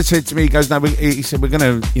 And the guy said to me, he goes, no, he said, we're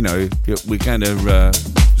going to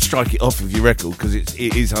strike it off of your record because it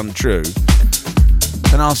is untrue.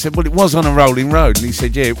 And I said, well, it was on a rolling road. And he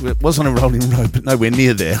said, yeah, it was on a rolling road, but nowhere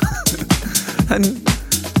near there. And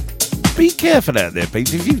be careful out there,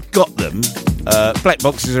 Pete. If you've got them, black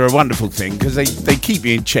boxes are a wonderful thing because they keep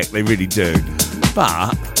you in check. They really do.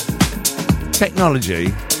 But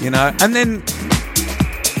technology, and then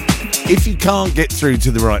if you can't get through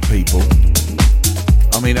to the right people,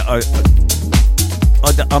 I mean,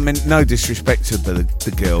 I mean, no disrespect to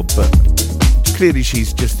the girl, but clearly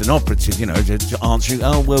she's just an operative, to answer you,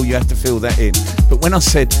 oh, well, you have to fill that in. But when I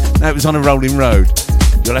said, no, it was on a rolling road,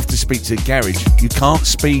 you'll have to speak to the garage. You can't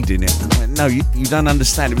speed in it. And I went, no, you don't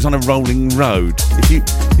understand. It was on a rolling road.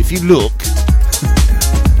 If you look,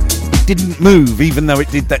 it didn't move, even though it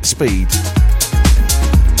did that speed.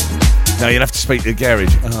 No, you'll have to speak to the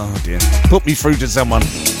garage. Oh, dear. Put me through to someone.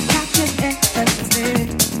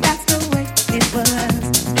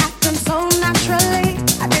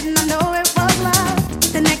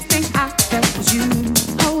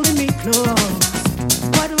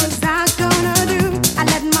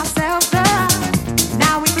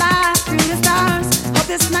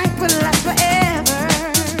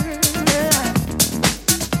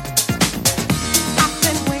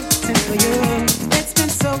 It's been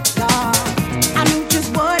so long. I knew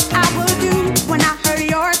just what I would do when I heard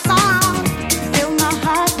your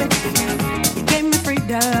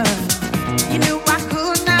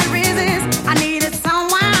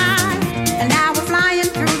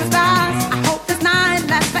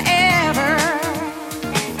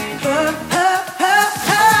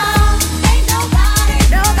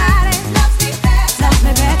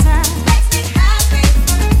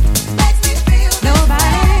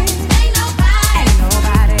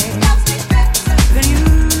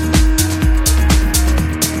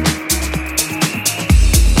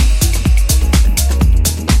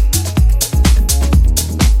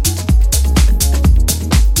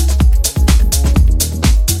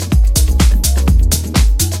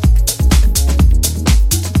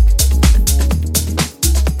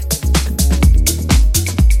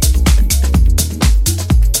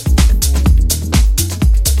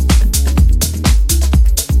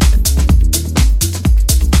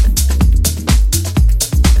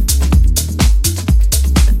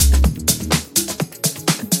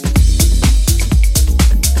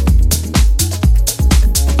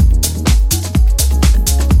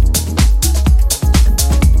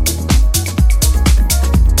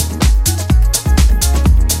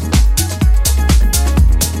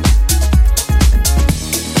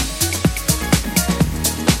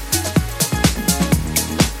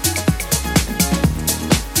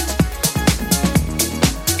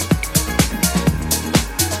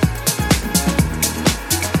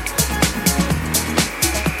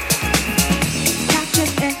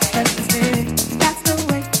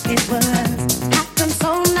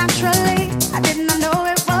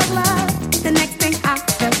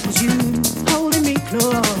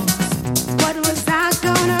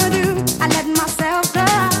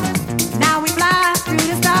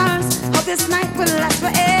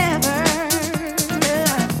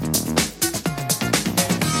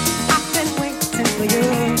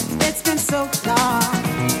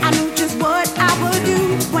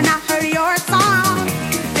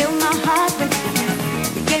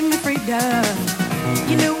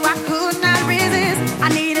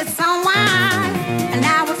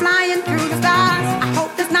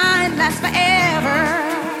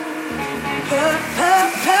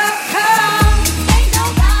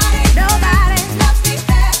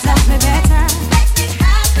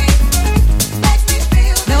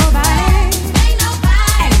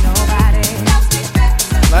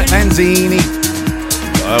Lanzini.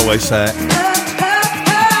 I always say it.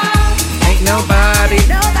 Ain't nobody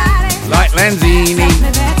like Lanzini.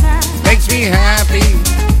 Makes me happy.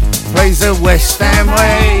 Plays the West Ham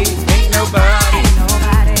way. Ain't nobody.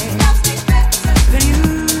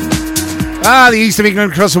 The East of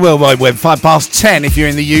England across the World Wide Web. 10:05 if you're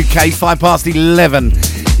in the UK.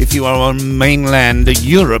 11:05 if you are on mainland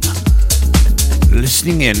Europe.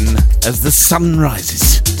 Listening in as the sun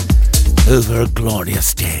rises over a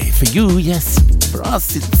glorious day. For you, yes. For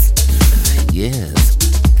us, it's... yes.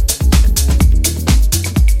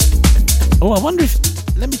 Oh, I wonder if...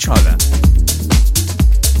 let me try that.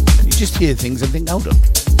 You just hear things and think, hold on.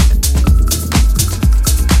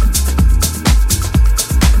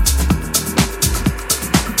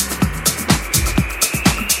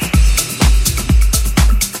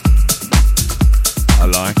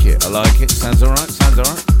 I like it. Sounds alright.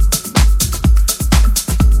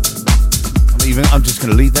 I'm just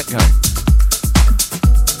going to leave that go.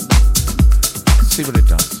 See what it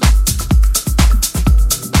does.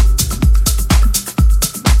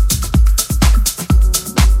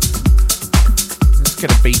 Let's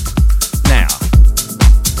get a beat now.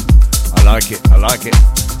 I like it.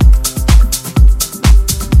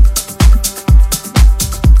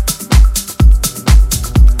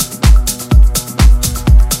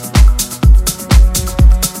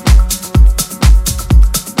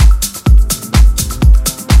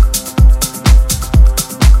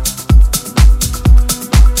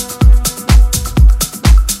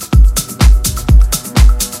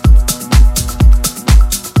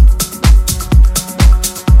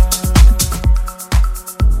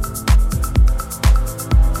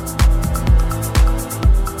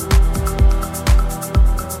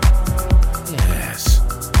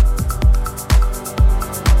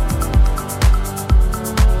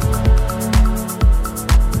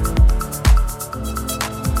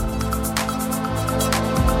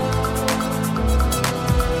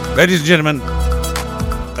 Ladies and gentlemen,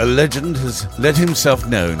 a legend has let himself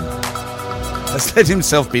known. Has let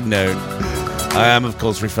himself be known. I am, of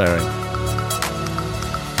course, referring.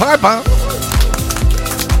 Piper!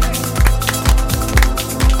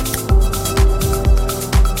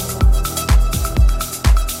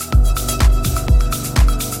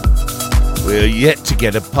 We're yet to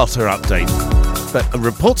get a Potter update, but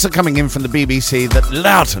reports are coming in from the BBC that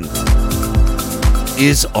Loughton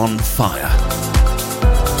is on fire.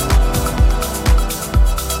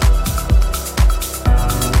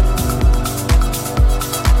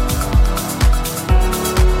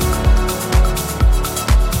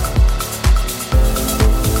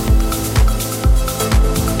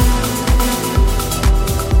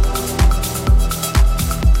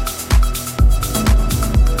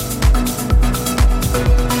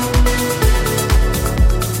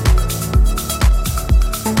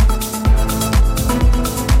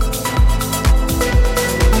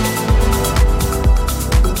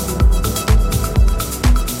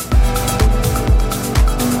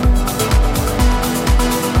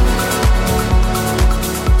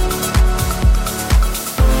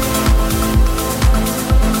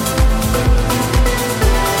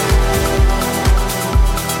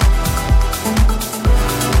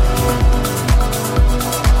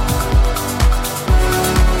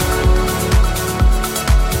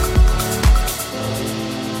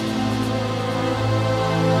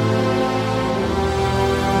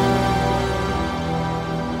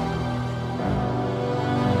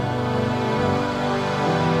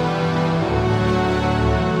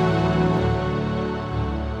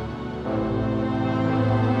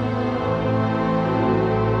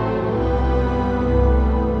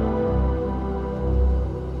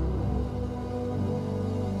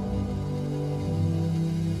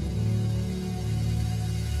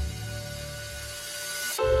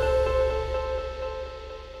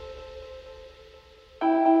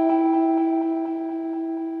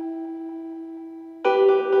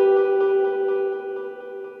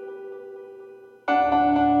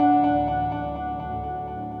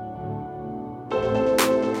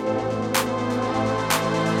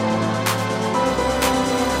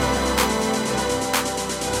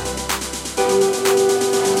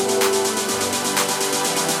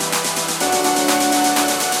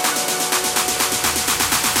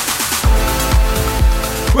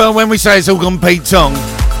 Well, when we say it's all gone Pete Tong,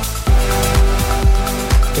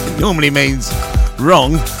 it normally means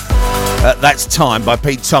wrong. That's Time by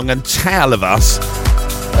Pete Tong and Tale of Us,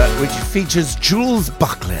 which features Jules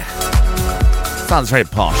Buckley. Sounds very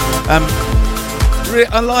posh. I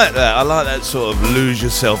like that. I like that sort of lose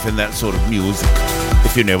yourself in that sort of music,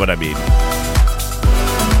 if you know what I mean.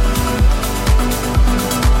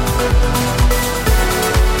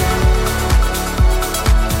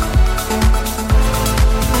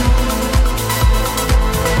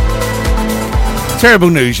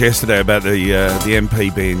 Terrible news yesterday about the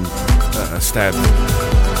MP being stabbed.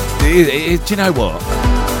 Do you know what?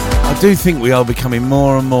 I do think we are becoming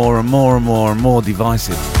more and more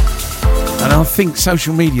divisive, and I think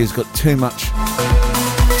social media's got too much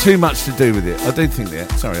to do with it. I do think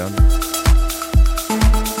that. Sorry, I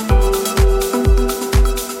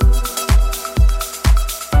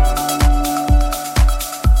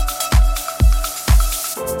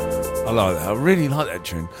like that. I really like that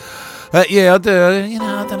tune. Yeah, I do. You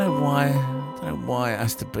know, I don't know why. I don't know why it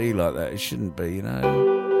has to be like that. It shouldn't be, you know.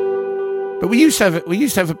 But we used to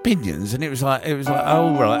have opinions, and it was like,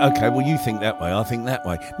 oh right, okay. Well, you think that way, I think that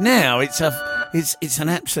way. Now it's a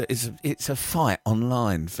fight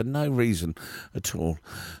online for no reason at all.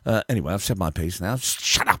 Anyway, I've said my piece now.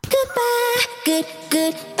 Shut up. Goodbye, good.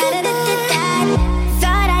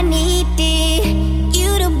 Thought I needed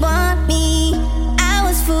you to want me. I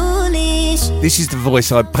was foolish. This is the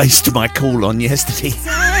voice I based my call on yesterday.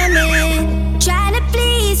 Trying to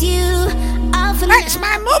please you. That's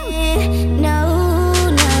my mum. No,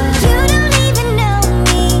 you don't even know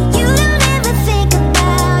me. You don't ever think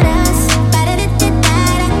about us. Everything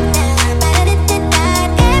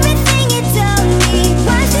you told me,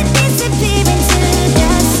 watch it disappear into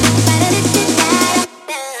dust.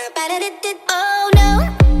 Oh no,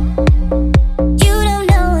 you don't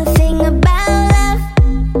know a thing about love.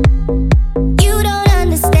 You don't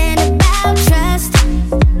understand about trust.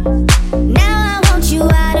 Now I want you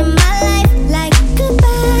out of my life like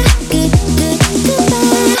goodbye, goodbye.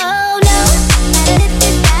 Oh no,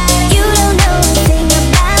 you don't know a thing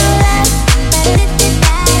about love.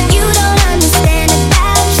 You don't understand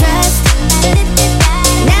about trust.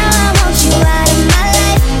 Now I want you out of my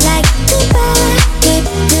life like goodbye,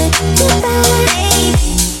 goodbye.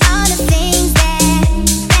 All the things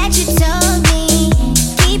that you told me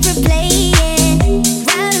keep replaying,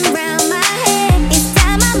 round and round my head. It's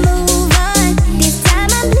time I move on. This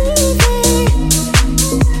time I'm leaving,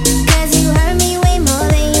 'cause you hurt me way more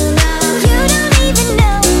than you know. You don't even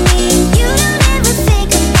know me. You don't ever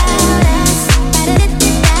think about us.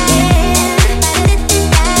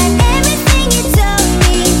 Everything you told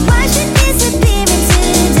me, watch it disappear into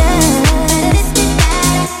dust.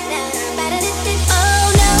 Oh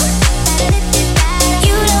no,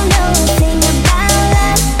 you don't know a thing about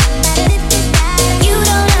love. You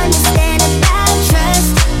don't understand about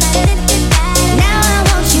trust. Now I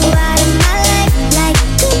want you out of my life like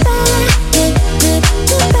goodbye,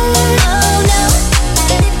 goodbye. Oh no,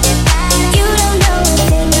 you don't know a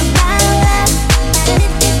thing about love.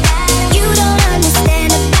 You don't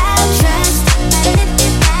understand about trust.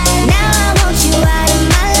 Now I want you out of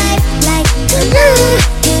my life like goodbye,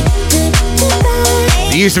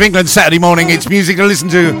 goodbye. The East of England Saturday morning. It's music to listen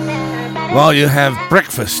to while you have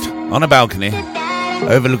breakfast on a balcony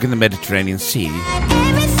overlooking the Mediterranean Sea.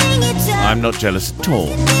 Everything you told I'm not jealous at all.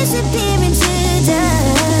 disappear into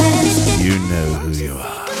dust. You know who you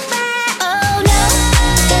are. Oh no,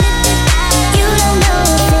 you don't know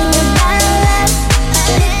a thing about love.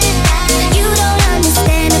 You don't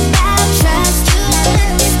understand about trust.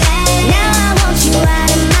 Now I want you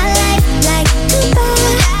out of my life like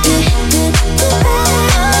goodbye, goodbye.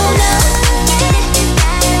 Oh no,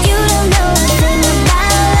 you don't know a thing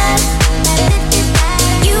about love.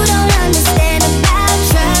 You don't understand about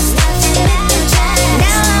trust.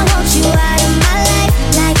 Now I want you out of my life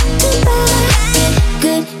like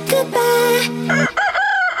goodbye, goodbye.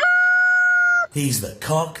 He's the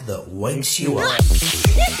cock that wakes you up.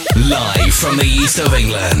 Live from the east of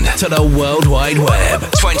England to the World Wide Web,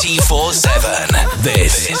 24/7.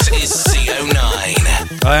 This is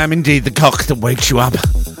CO9. I am indeed the cock that wakes you up.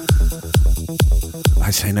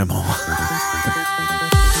 I say no more.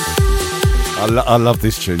 I love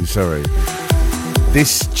this tune, sorry.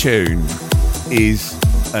 This tune is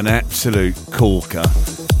an absolute corker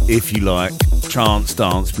if you like trance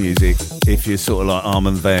dance music. If you're sort of like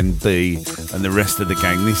Armand Van B and the rest of the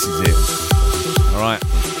gang, this is it. Alright.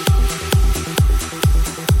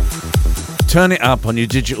 Turn it up on your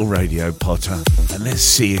digital radio, Potter, and let's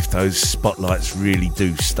see if those spotlights really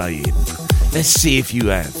do stay in. Let's see if you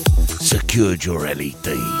have secured your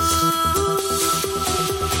LEDs.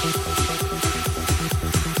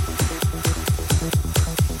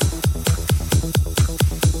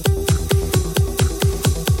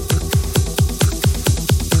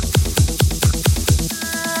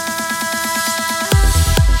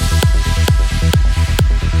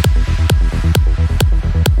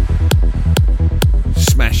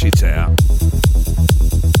 Smash it out.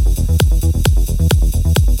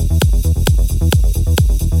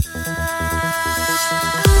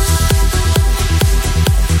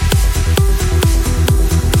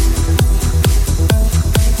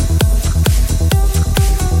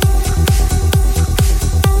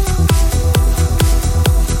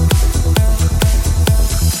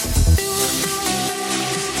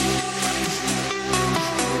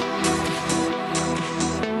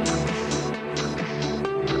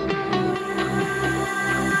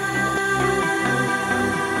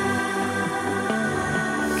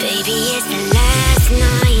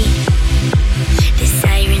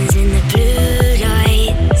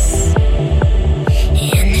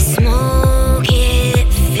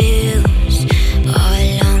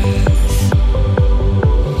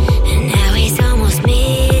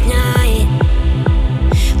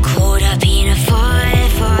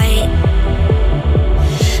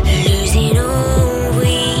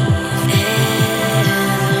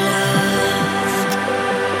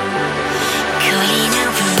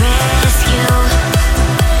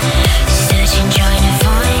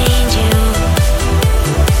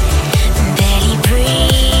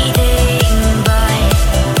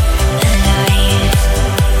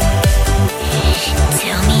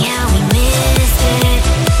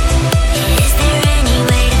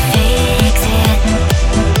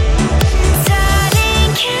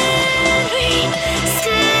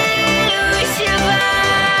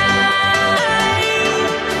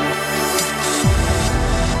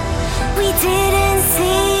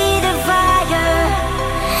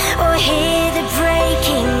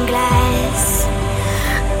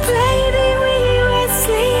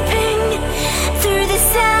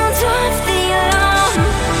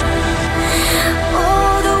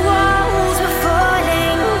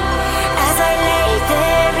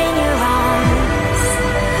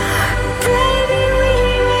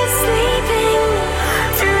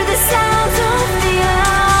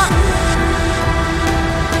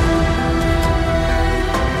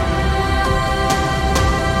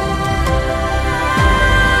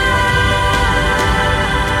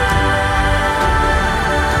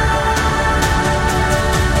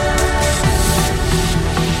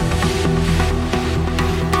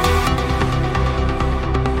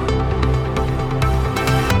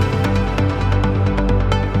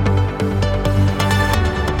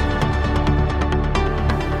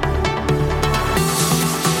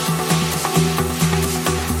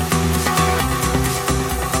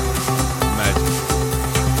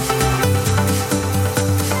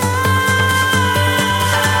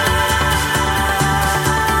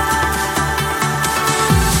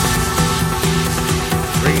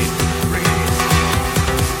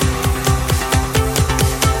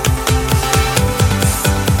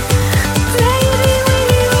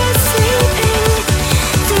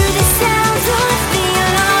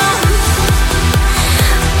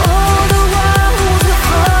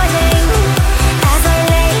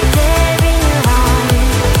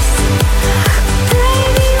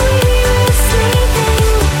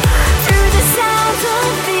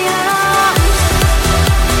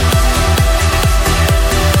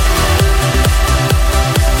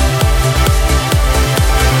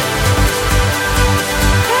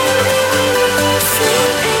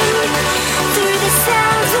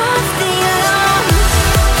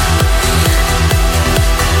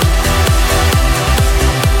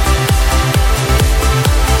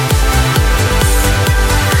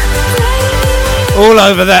 All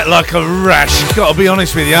over that like a rash. Gotta be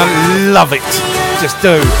honest with you, I love it. Just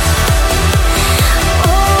do.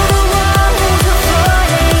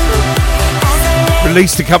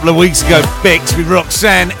 Released a couple of weeks ago, Bex with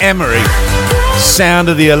Roxanne Emery. Sound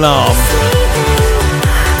of the Alarm.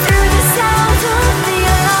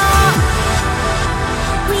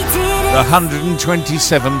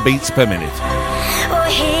 127 beats per minute.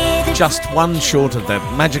 Just one short of that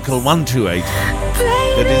magical 128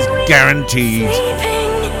 that is guaranteed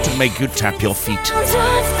to make you tap your feet.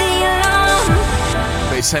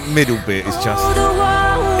 But it's that middle bit, it's just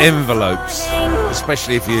envelopes,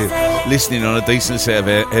 especially if you're listening on a decent set of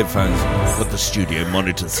headphones. Got the studio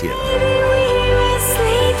monitors here.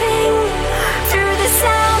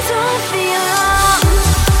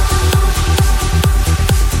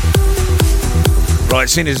 Right,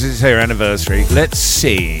 seeing as it's her anniversary, let's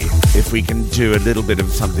see if we can do a little bit of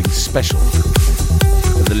something special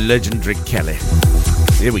for the legendary Kelly.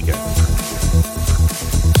 Here we go.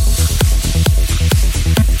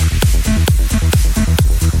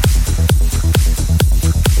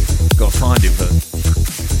 Gotta find it first.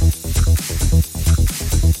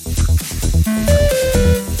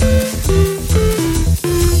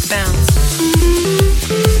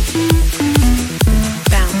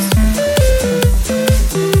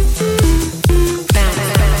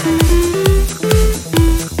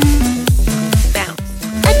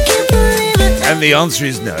 The answer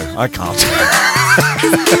is no, I can't.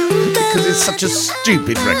 Because it's such a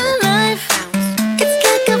stupid record.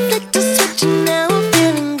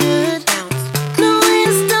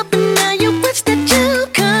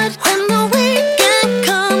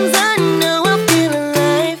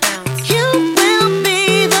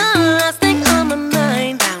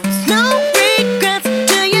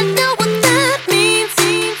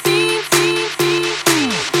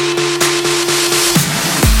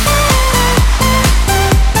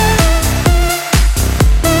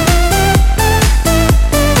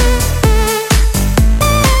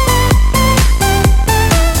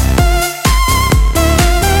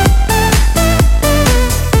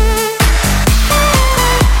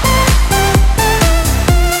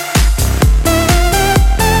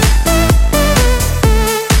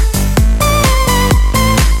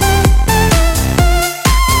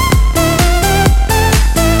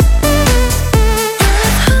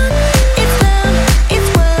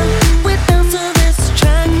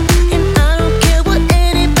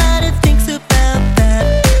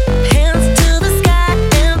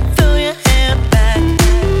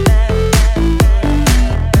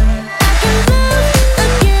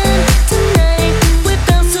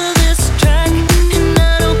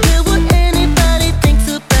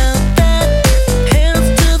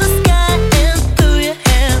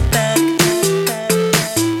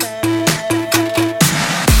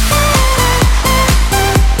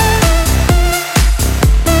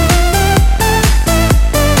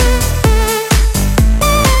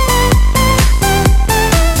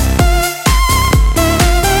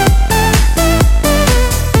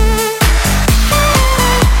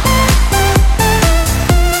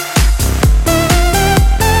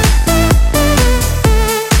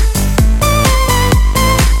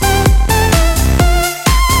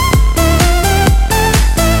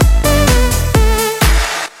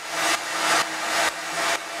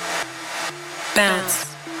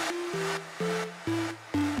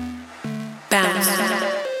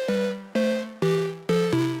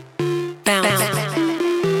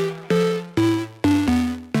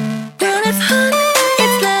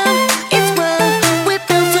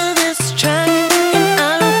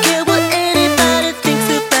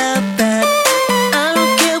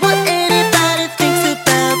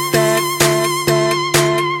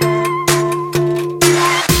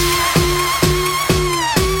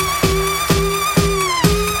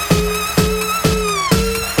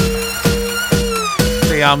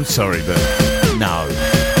 I'm sorry, but no.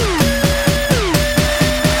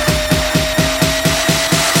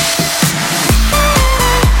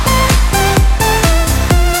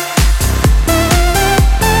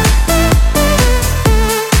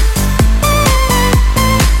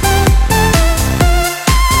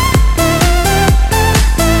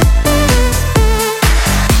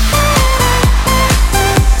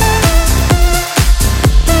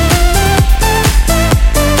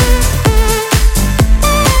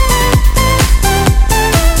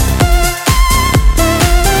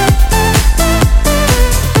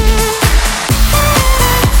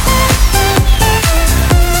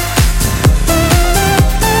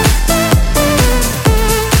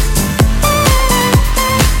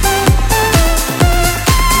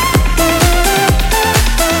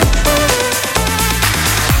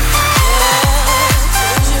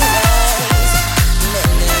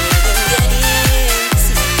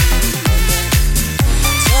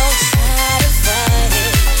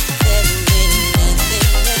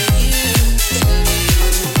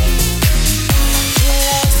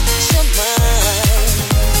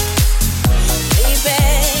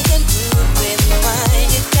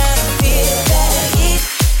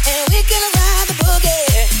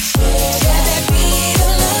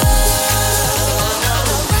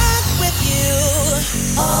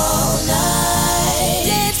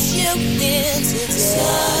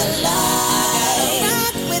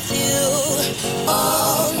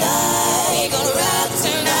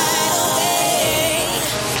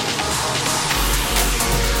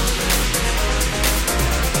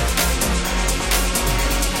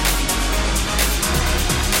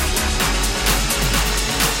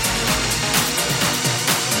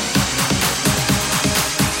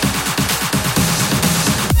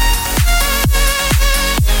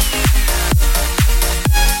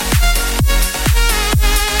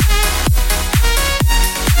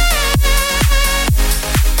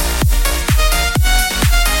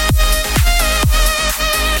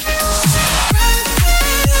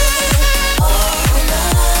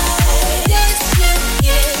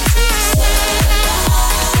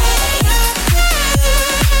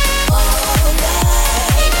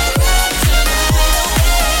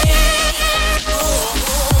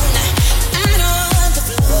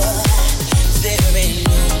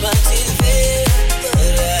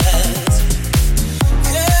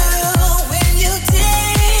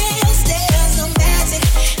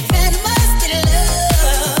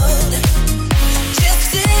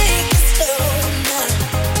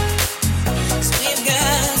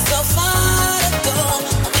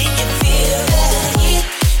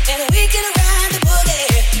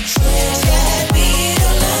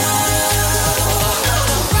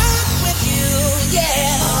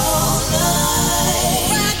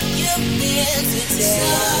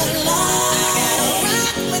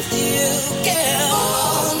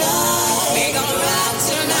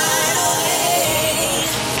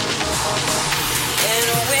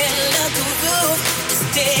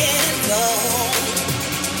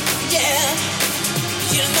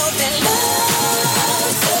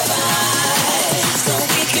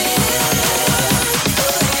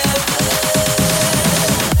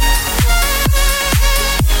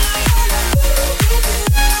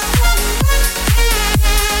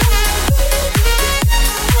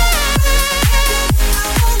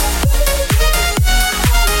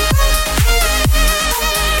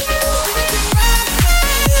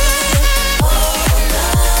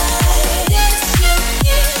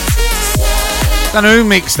 Don't know who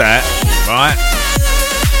mixed that, right?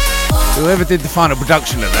 Whoever did the final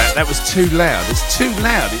production of that was too loud. It's too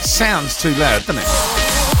loud. It sounds too loud, doesn't it?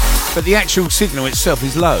 But the actual signal itself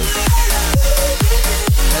is low.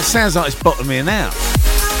 It sounds like it's bottoming out.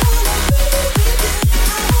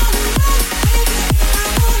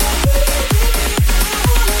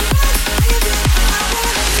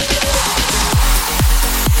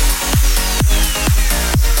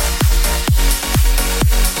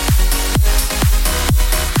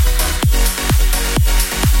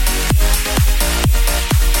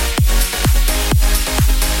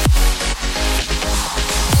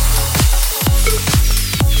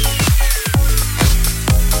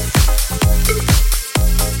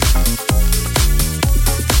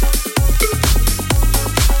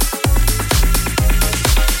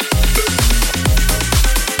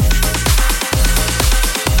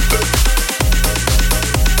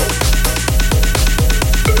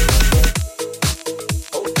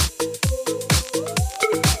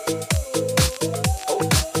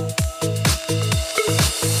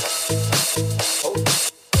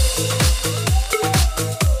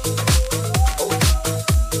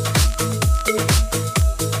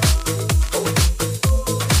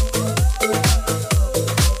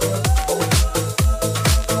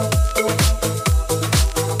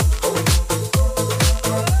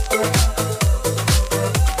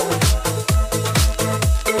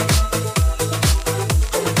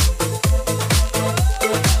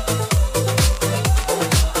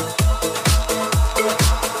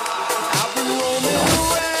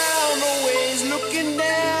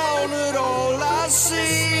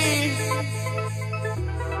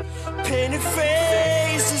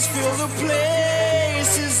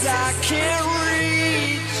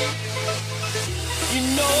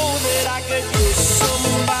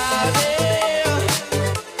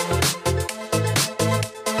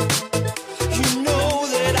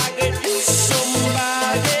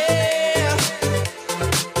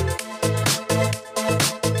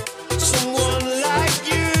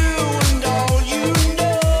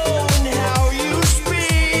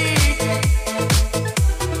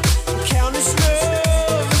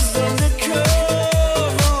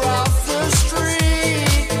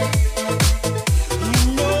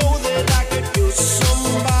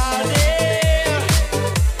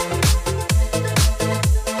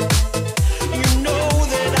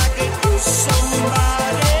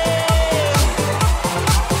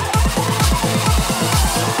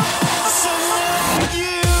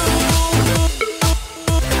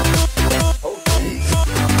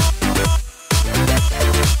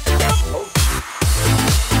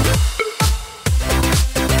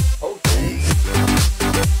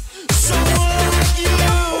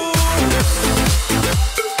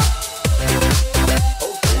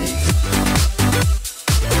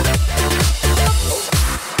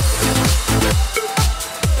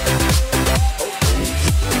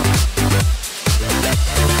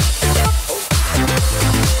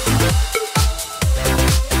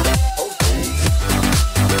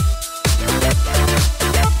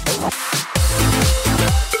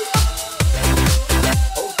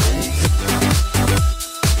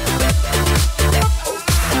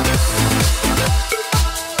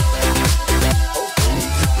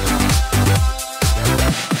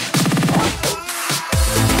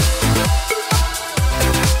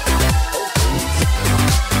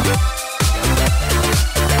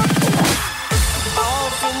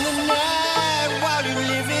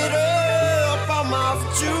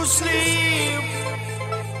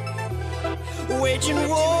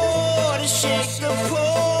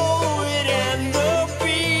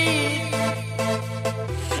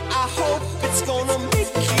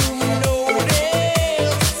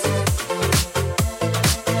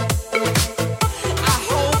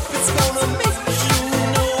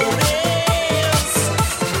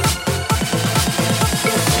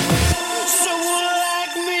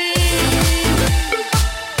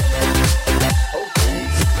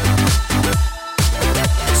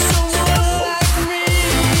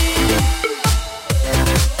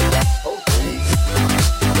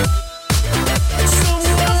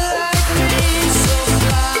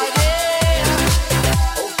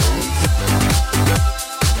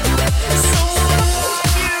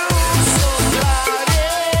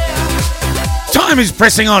 Time is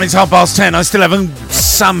pressing on. It's 10:30. I still haven't.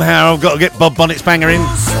 Somehow I've got to get Bob Bonnet's banger in,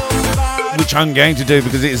 which I'm going to do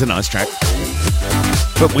because it is a nice track.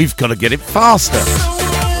 But we've got to get it faster.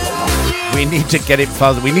 We need to get it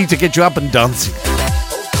faster. We need to get you up and dancing,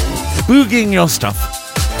 boogieing your stuff,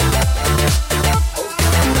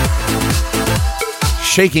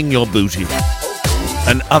 shaking your booty,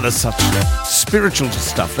 and other such spiritual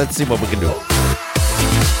stuff. Let's see what we can do.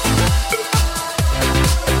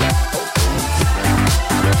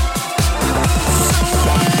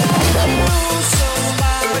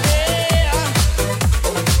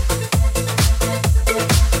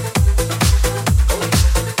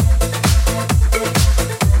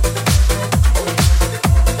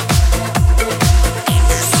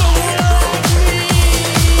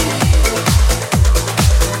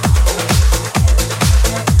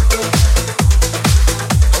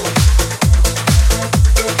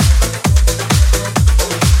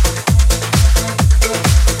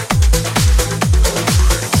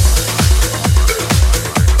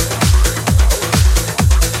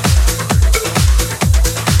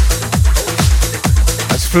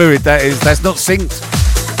 fluid, that is. That's not synced.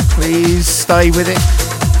 Please stay with it.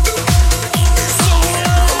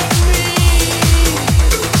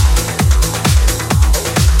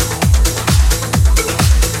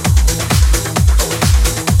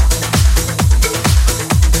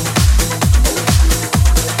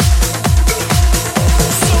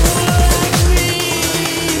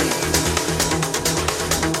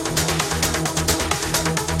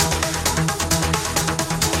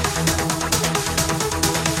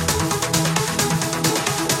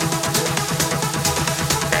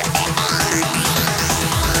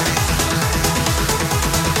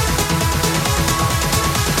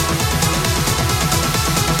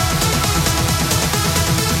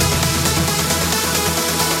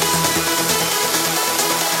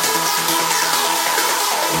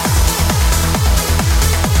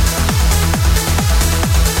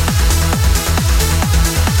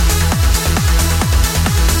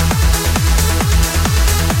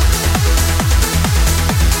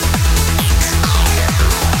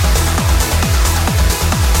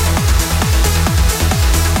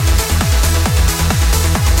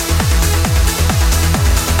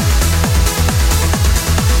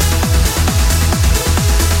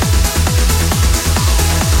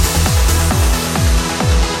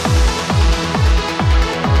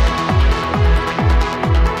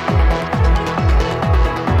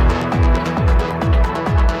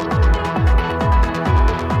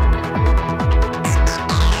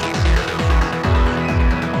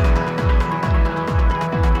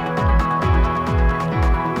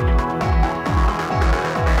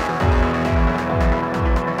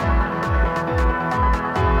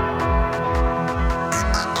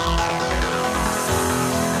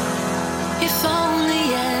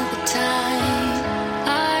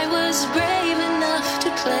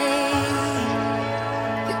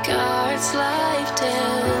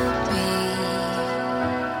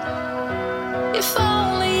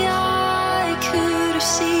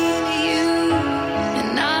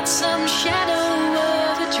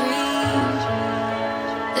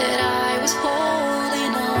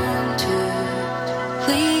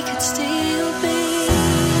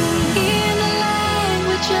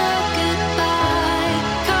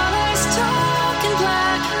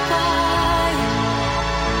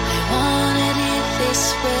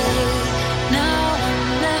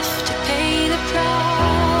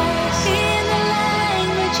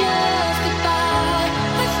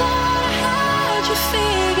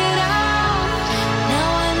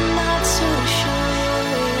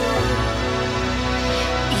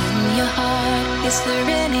 Is there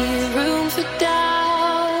any room for doubt?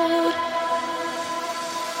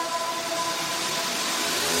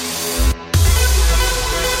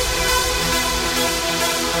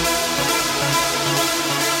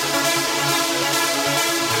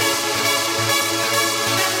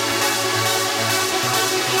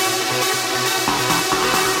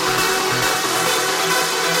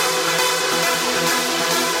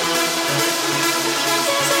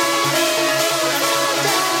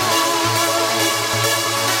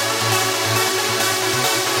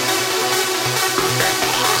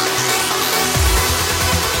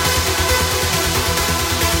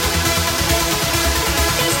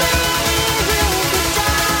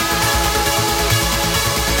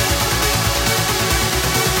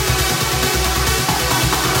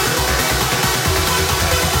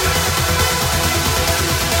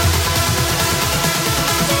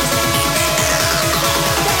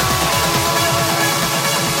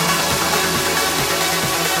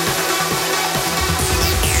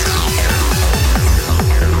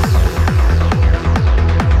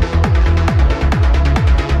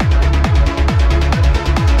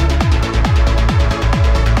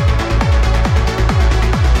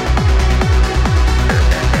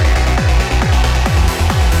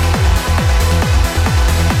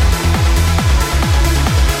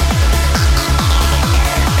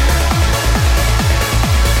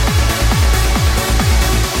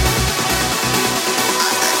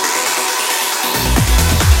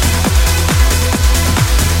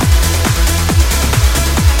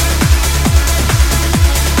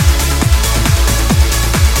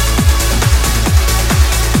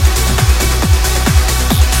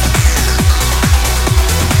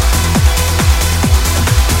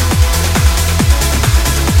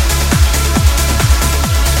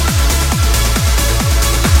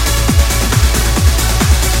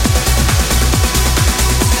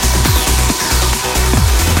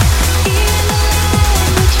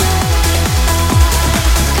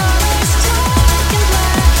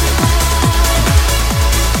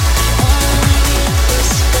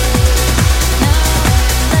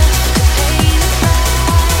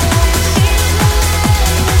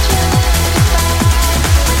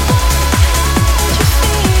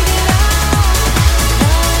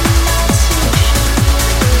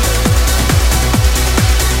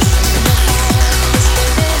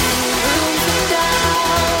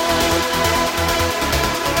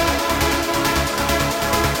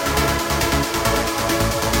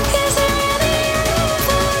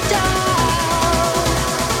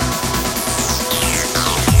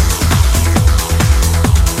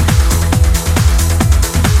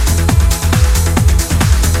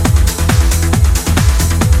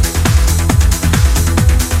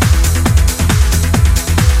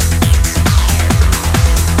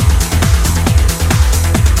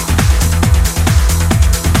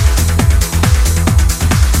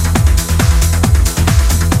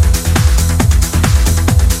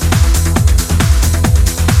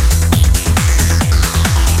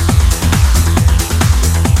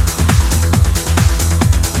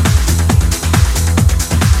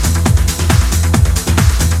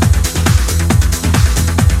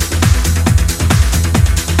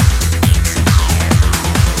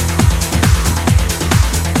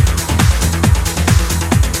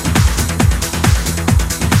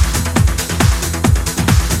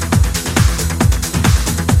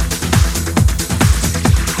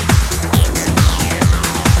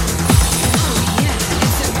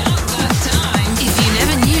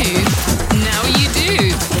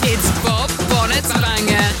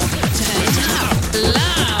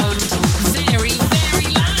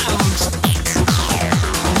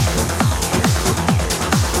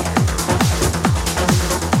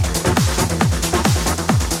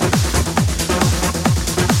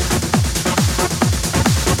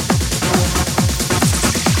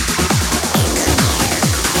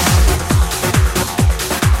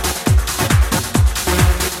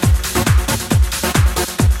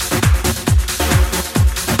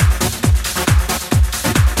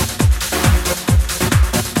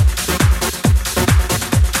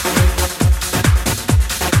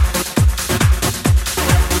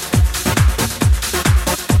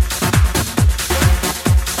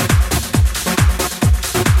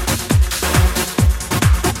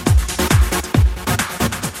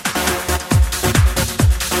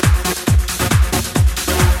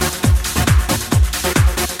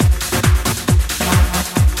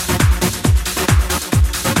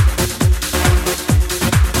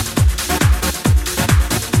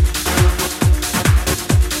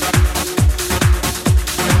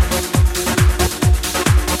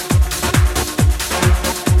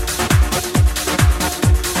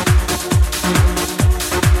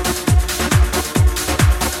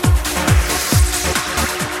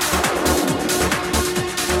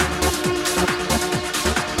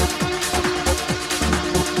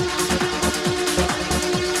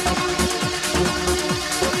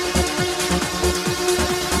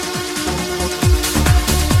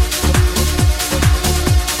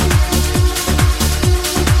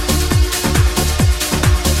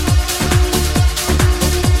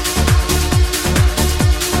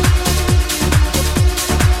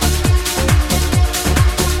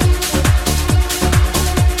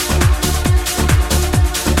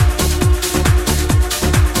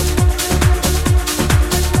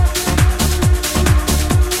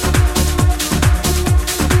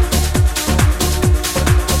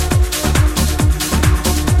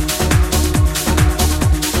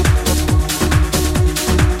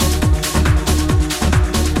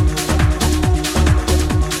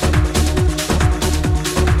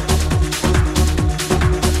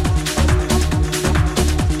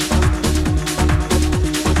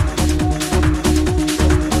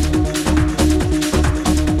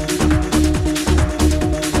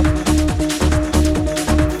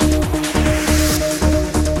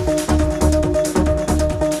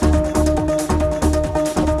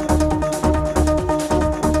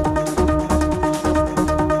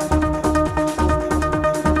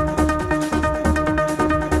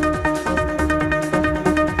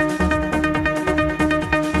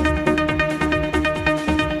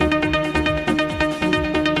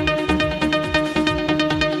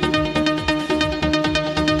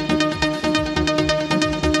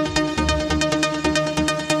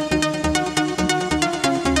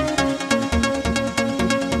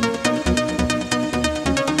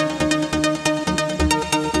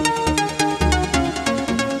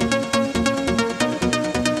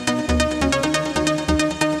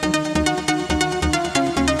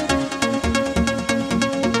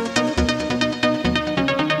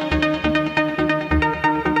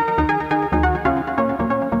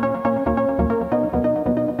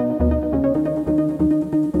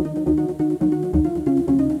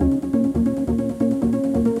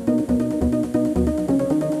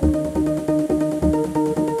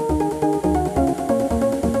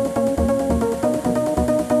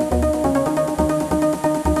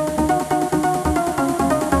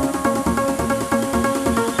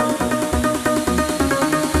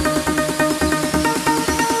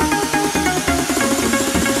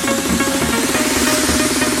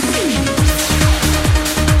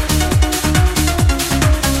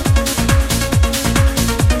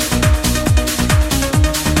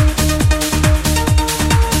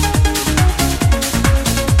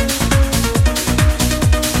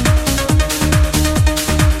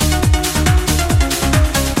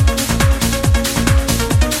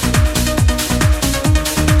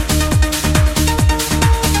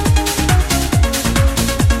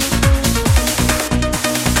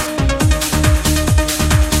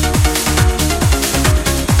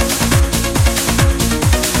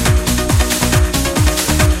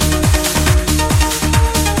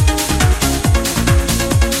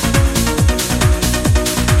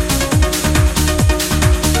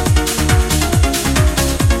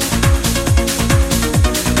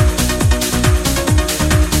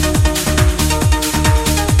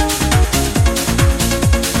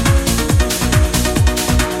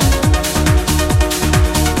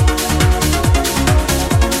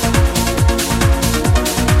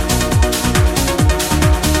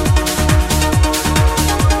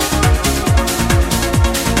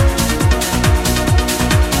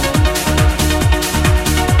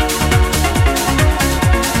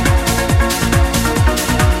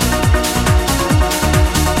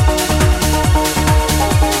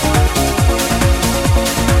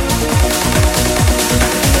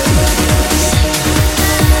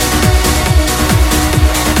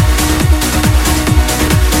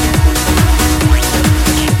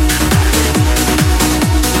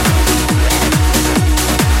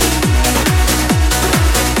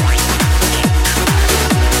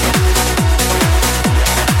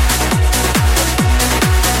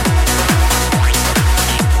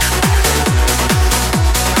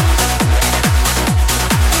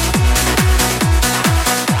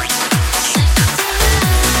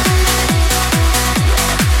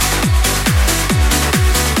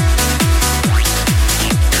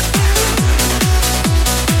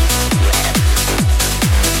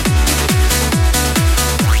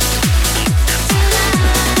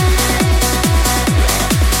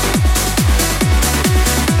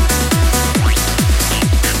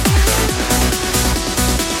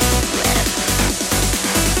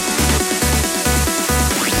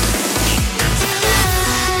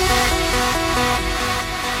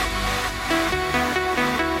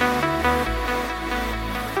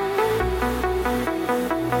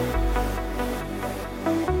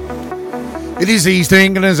 It is the East of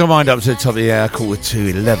England as I wind up to the top of the hour, quarter to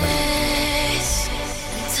 11.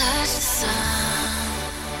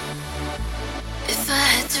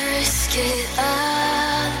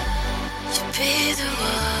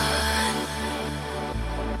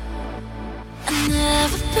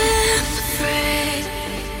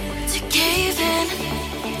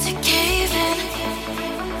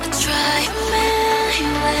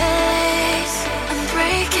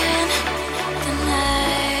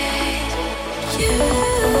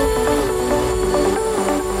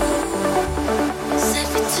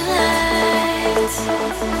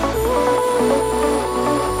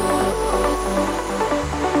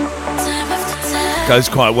 Goes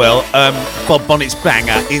quite well. Bob Bonnet's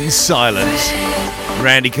banger, In Silence,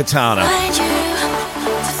 Randy Katana,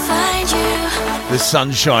 the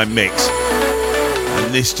Sunshine Mix,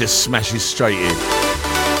 and this just smashes straight in.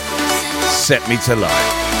 Set Me to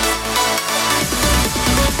Life.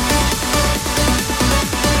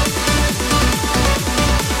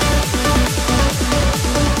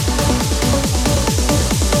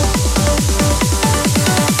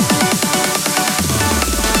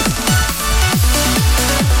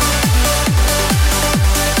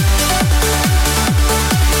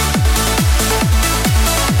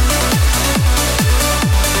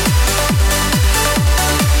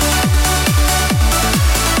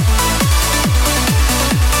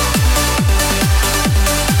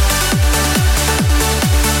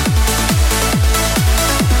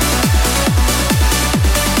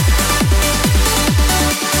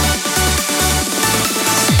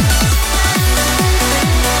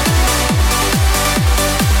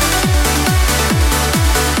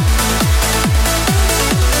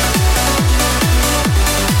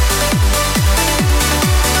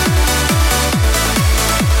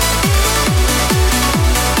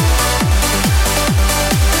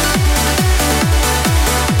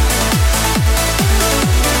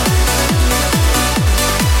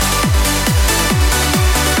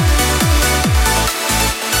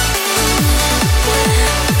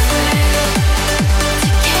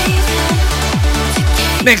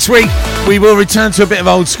 Next week, we will return to a bit of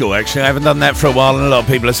old school, actually. I haven't done that for a while, and a lot of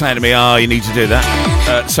people are saying to me, you need to do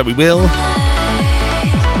that. So we will.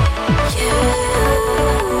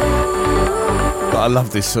 But I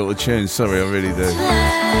love this sort of tune. Sorry, I really do.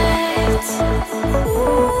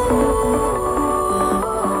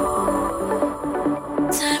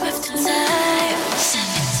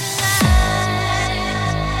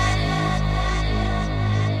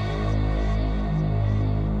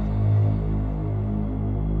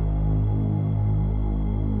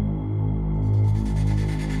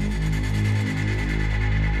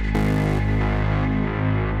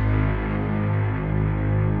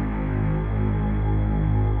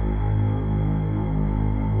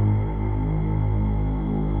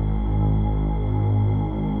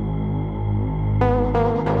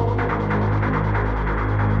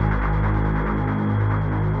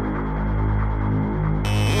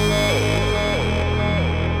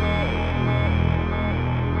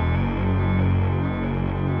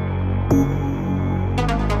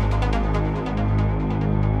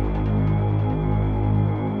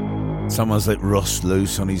 Someone's let Ross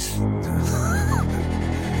loose on his on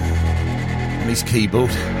his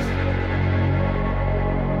keyboard.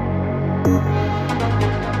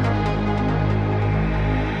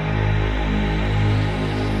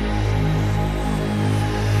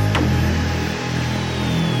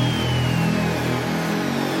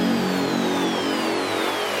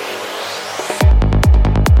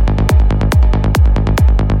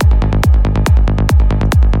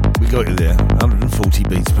 We got you there, 140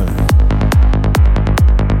 beats per minute.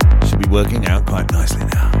 Should be working out quite nicely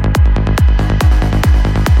now.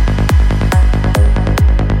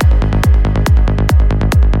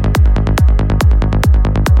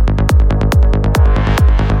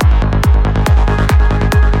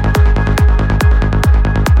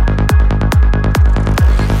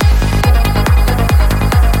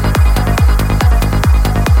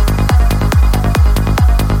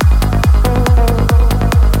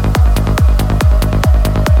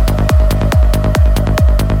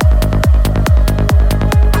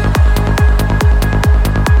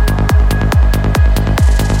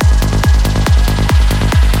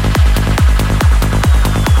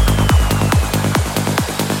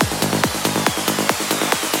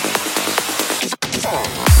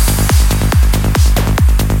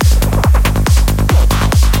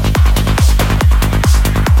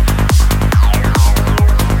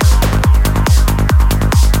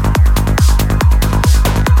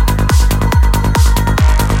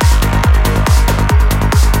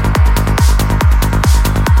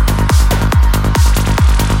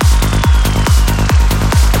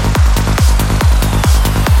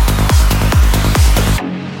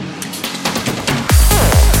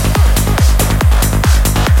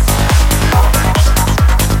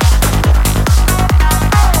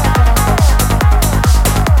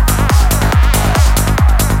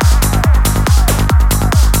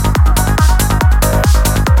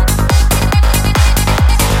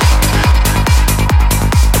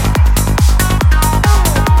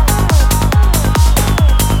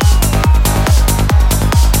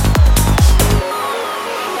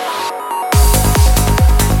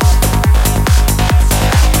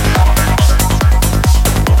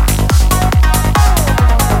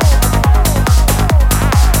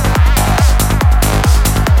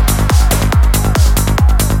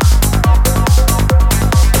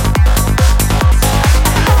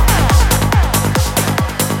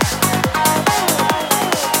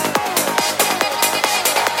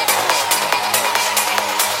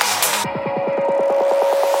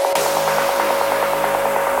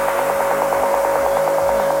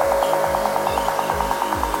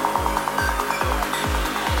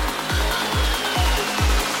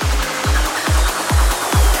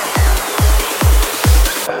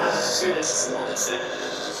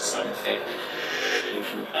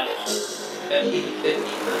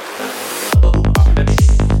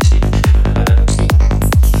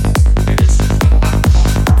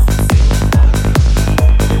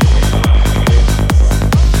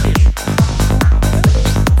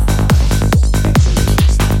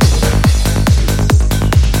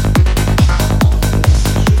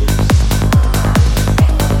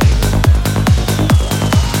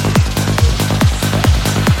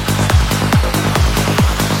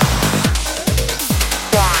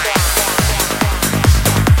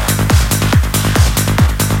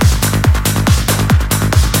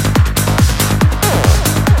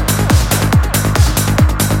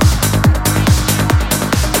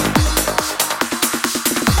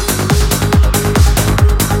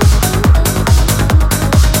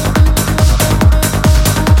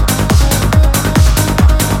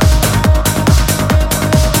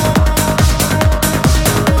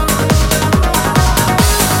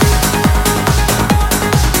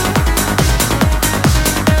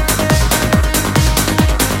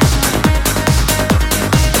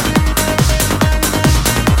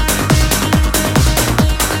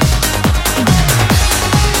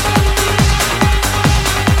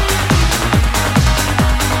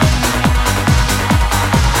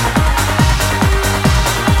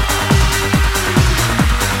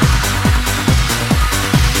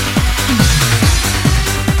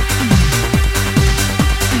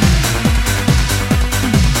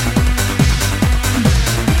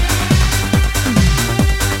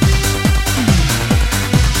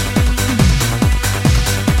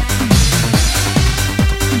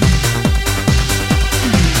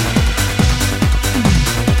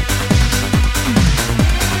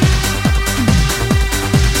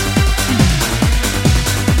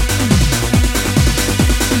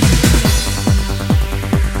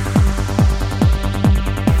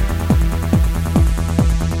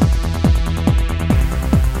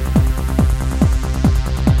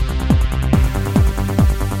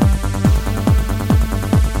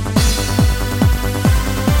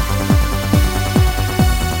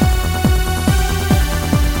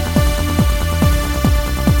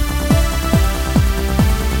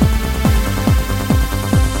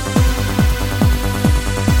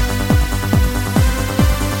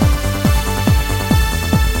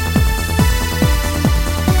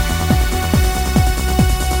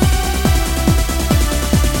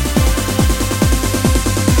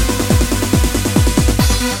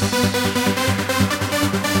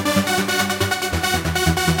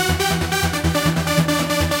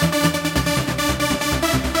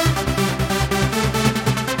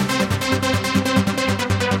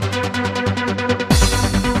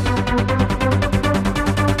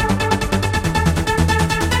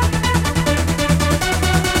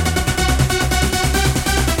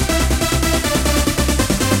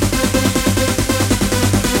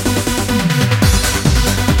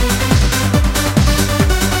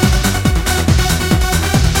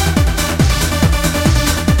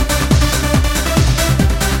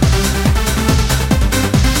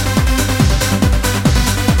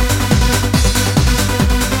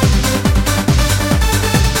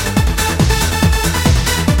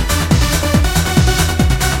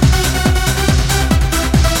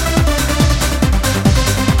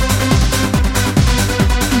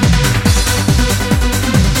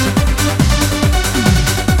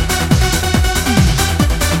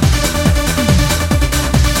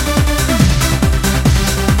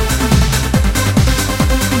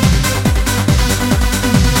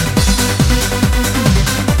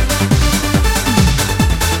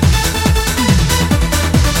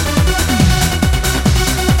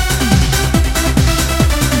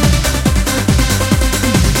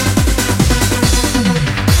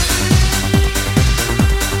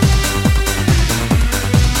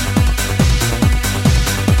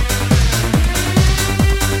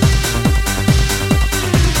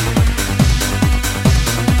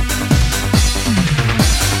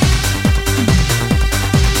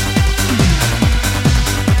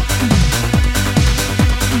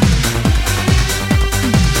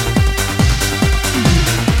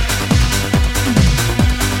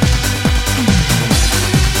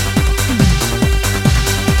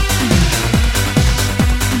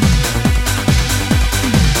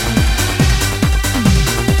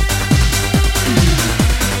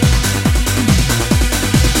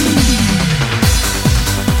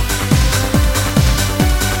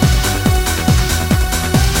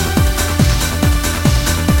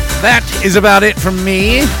 That is about it from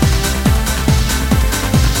me.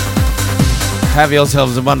 Have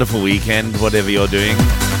yourselves a wonderful weekend, whatever you're doing.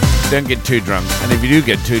 Don't get too drunk. And if you do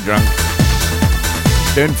get too drunk,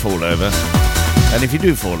 don't fall over. And if you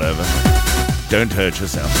do fall over, don't hurt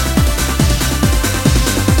yourself.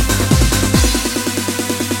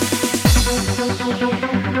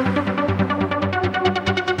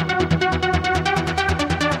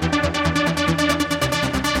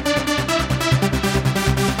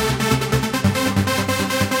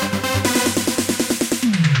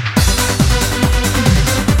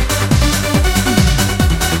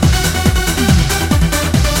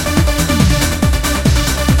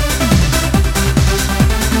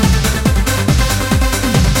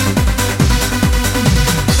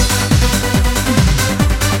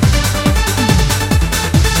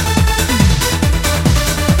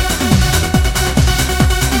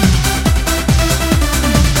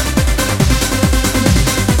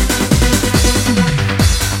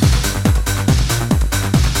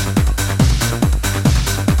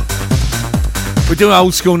 We're doing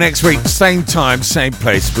old school next week, same time, same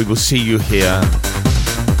place. We will see you here.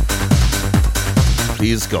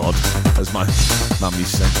 Please God, as my mum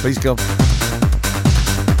used to say. Please God.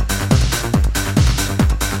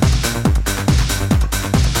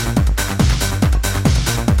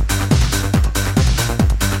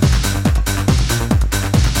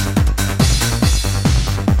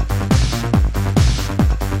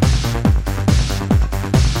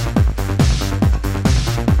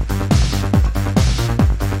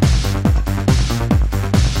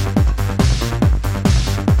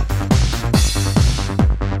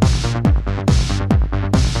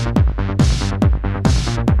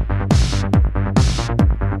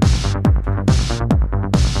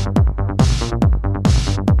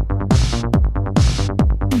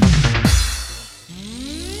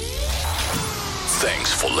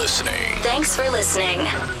 Thanks for listening.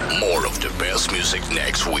 More of the best music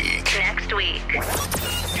next week.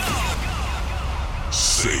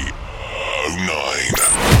 C09.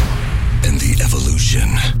 And the evolution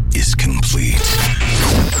is complete.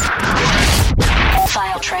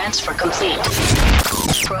 File transfer complete.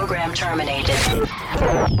 Program terminated.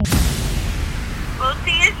 We'll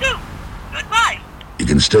see you soon. Goodbye. You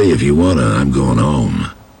can stay if you wanna. I'm going home.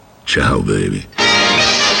 Ciao, baby.